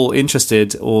at all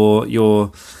interested or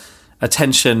your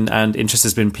attention and interest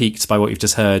has been piqued by what you've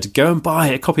just heard, go and buy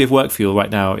a copy of Work Fuel right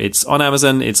now. It's on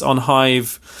Amazon, it's on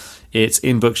Hive, it's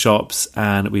in bookshops,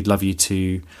 and we'd love you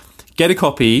to get a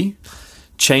copy,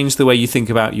 change the way you think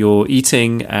about your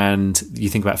eating and you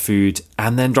think about food,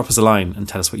 and then drop us a line and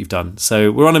tell us what you've done.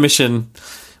 So we're on a mission.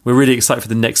 We're really excited for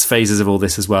the next phases of all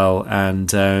this as well,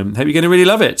 and hope you're going to really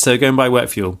love it. So go and buy Work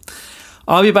Fuel.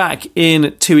 I'll be back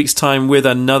in 2 weeks' time with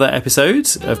another episode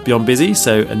of Beyond Busy.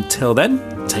 So until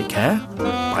then, take care.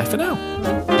 Bye for now.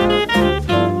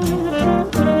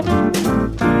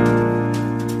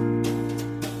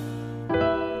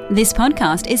 This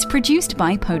podcast is produced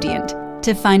by Podient.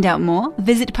 To find out more,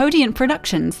 visit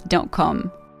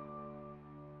podientproductions.com.